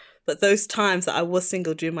 nah. But those times that I was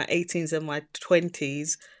single during my 18s and my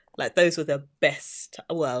 20s, like those were the best.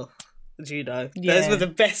 Well, you know, those were the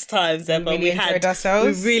best times ever. We enjoyed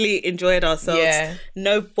ourselves. We really enjoyed ourselves. Yeah.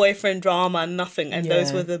 No boyfriend drama, nothing. And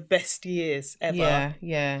those were the best years ever.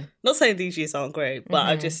 Yeah. Not saying these years aren't great, but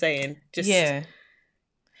I'm just saying,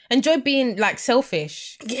 enjoy being like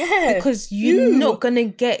selfish. Yeah. Because you're not gonna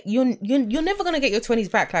get you're never gonna get your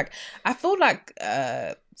 20s back. Like I feel like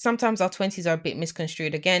sometimes our 20s are a bit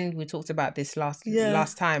misconstrued. Again, we talked about this last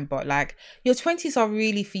time, but like your 20s are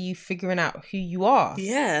really for you figuring out who you are.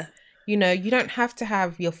 Yeah. You know, you don't have to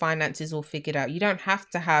have your finances all figured out. You don't have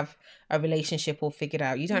to have a relationship all figured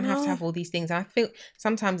out. You don't have to have all these things. And I feel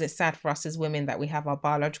sometimes it's sad for us as women that we have our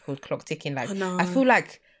biological clock ticking. Like, I feel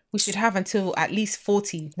like we should have until at least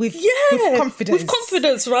 40 with confidence. With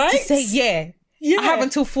confidence, right? To say, I have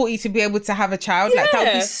until 40 to be able to have a child. Like, that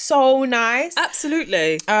would be so nice.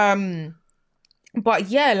 Absolutely. But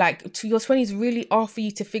yeah, like to your 20s really are for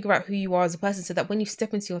you to figure out who you are as a person, so that when you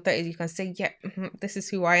step into your 30s, you can say, this is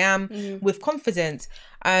who I am with confidence.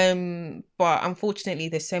 But unfortunately,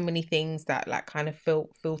 there's so many things that like kind of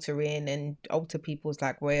filter in and alter people's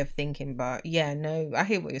like way of thinking. But yeah, no, I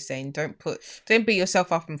hear what you're saying. Don't beat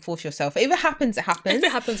yourself up and force yourself. If it happens, it happens. If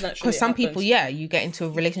it happens naturally, because some people, you get into a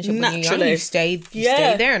relationship when you're young, you stay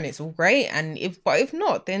there, and it's all great. And if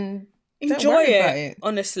not, then enjoy it.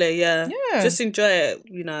 Honestly, just enjoy it.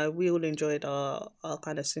 You know, we all enjoyed our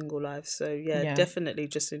kind of single lives, so definitely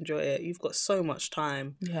just enjoy it. You've got so much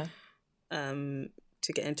time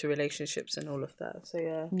to get into relationships and all of that, so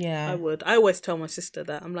I always tell my sister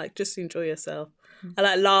that. I'm like, just enjoy yourself. I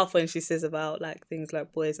like laugh when she says about like things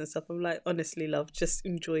like boys and stuff. I'm like, honestly, love, just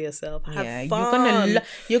enjoy yourself. Have fun.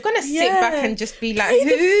 You're gonna sit back and just be like,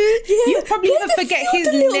 you probably even forget his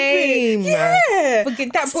name.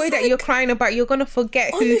 Forget that boy that you're crying about. You're gonna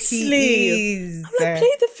forget who he is. I'm like,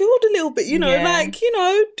 play the field a little bit, you know, like, you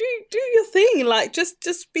know, do your thing. Like just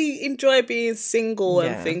enjoy being single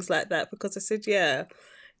and things like that. Because I said,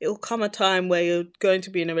 it'll come a time where you're going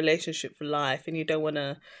to be in a relationship for life, and you don't want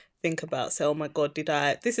to think about, say, oh my God,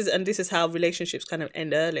 this is how relationships kind of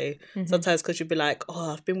end early. Sometimes, because you'd be like,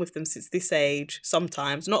 I've been with them since this age.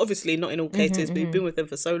 Sometimes, not in all cases, but you've been with them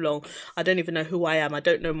for so long, I don't even know who I am. I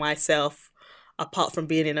don't know myself apart from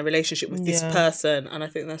being in a relationship with this person. And I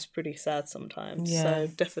think that's pretty sad sometimes. So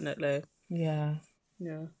definitely.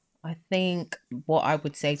 I think what I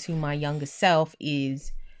would say to my younger self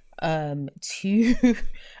is to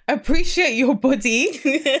appreciate your body.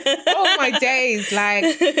 Oh my days,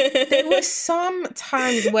 like there were some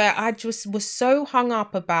times where I just was so hung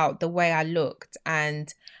up about the way I looked,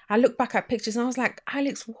 and I look back at pictures and I was like,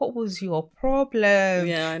 Alex, what was your problem? I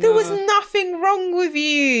know. There was nothing wrong with you,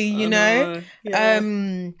 you know?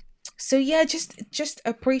 So yeah, just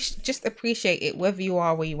appreciate it, whether you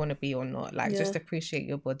are where you want to be or not. Like, just appreciate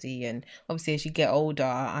your body. And obviously, as you get older,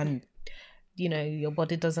 and you know, your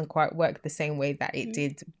body doesn't quite work the same way that it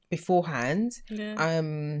did beforehand.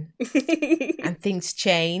 And things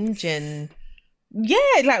change, and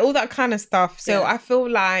like all that kind of stuff. So I feel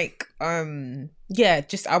like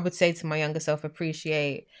just I would say to my younger self,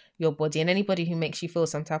 appreciate your body, and anybody who makes you feel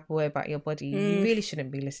some type of way about your body, you really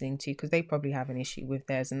shouldn't be listening to, because they probably have an issue with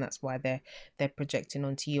theirs, and that's why they're projecting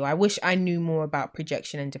onto you. I wish I knew more about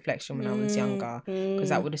projection and deflection when I was younger, because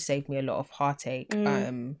that would have saved me a lot of heartache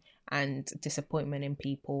and disappointment in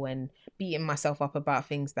people, and beating myself up about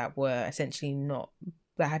things that were essentially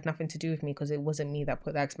that had nothing to do with me, because it wasn't me that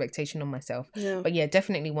put that expectation on myself. But yeah,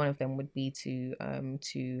 definitely one of them would be to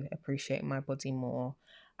appreciate my body more.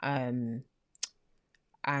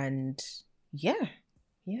 And I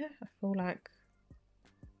feel like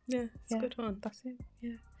it's a good one. That's it.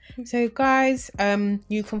 So guys,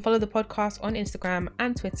 you can follow the podcast on Instagram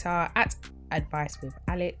and Twitter at Advice with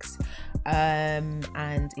Alex,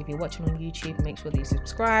 and if you're watching on YouTube, make sure that you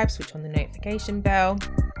subscribe, switch on the notification bell,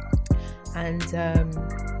 and that's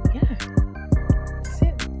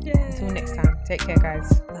it. Until next time, take care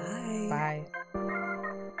guys. Bye. Bye.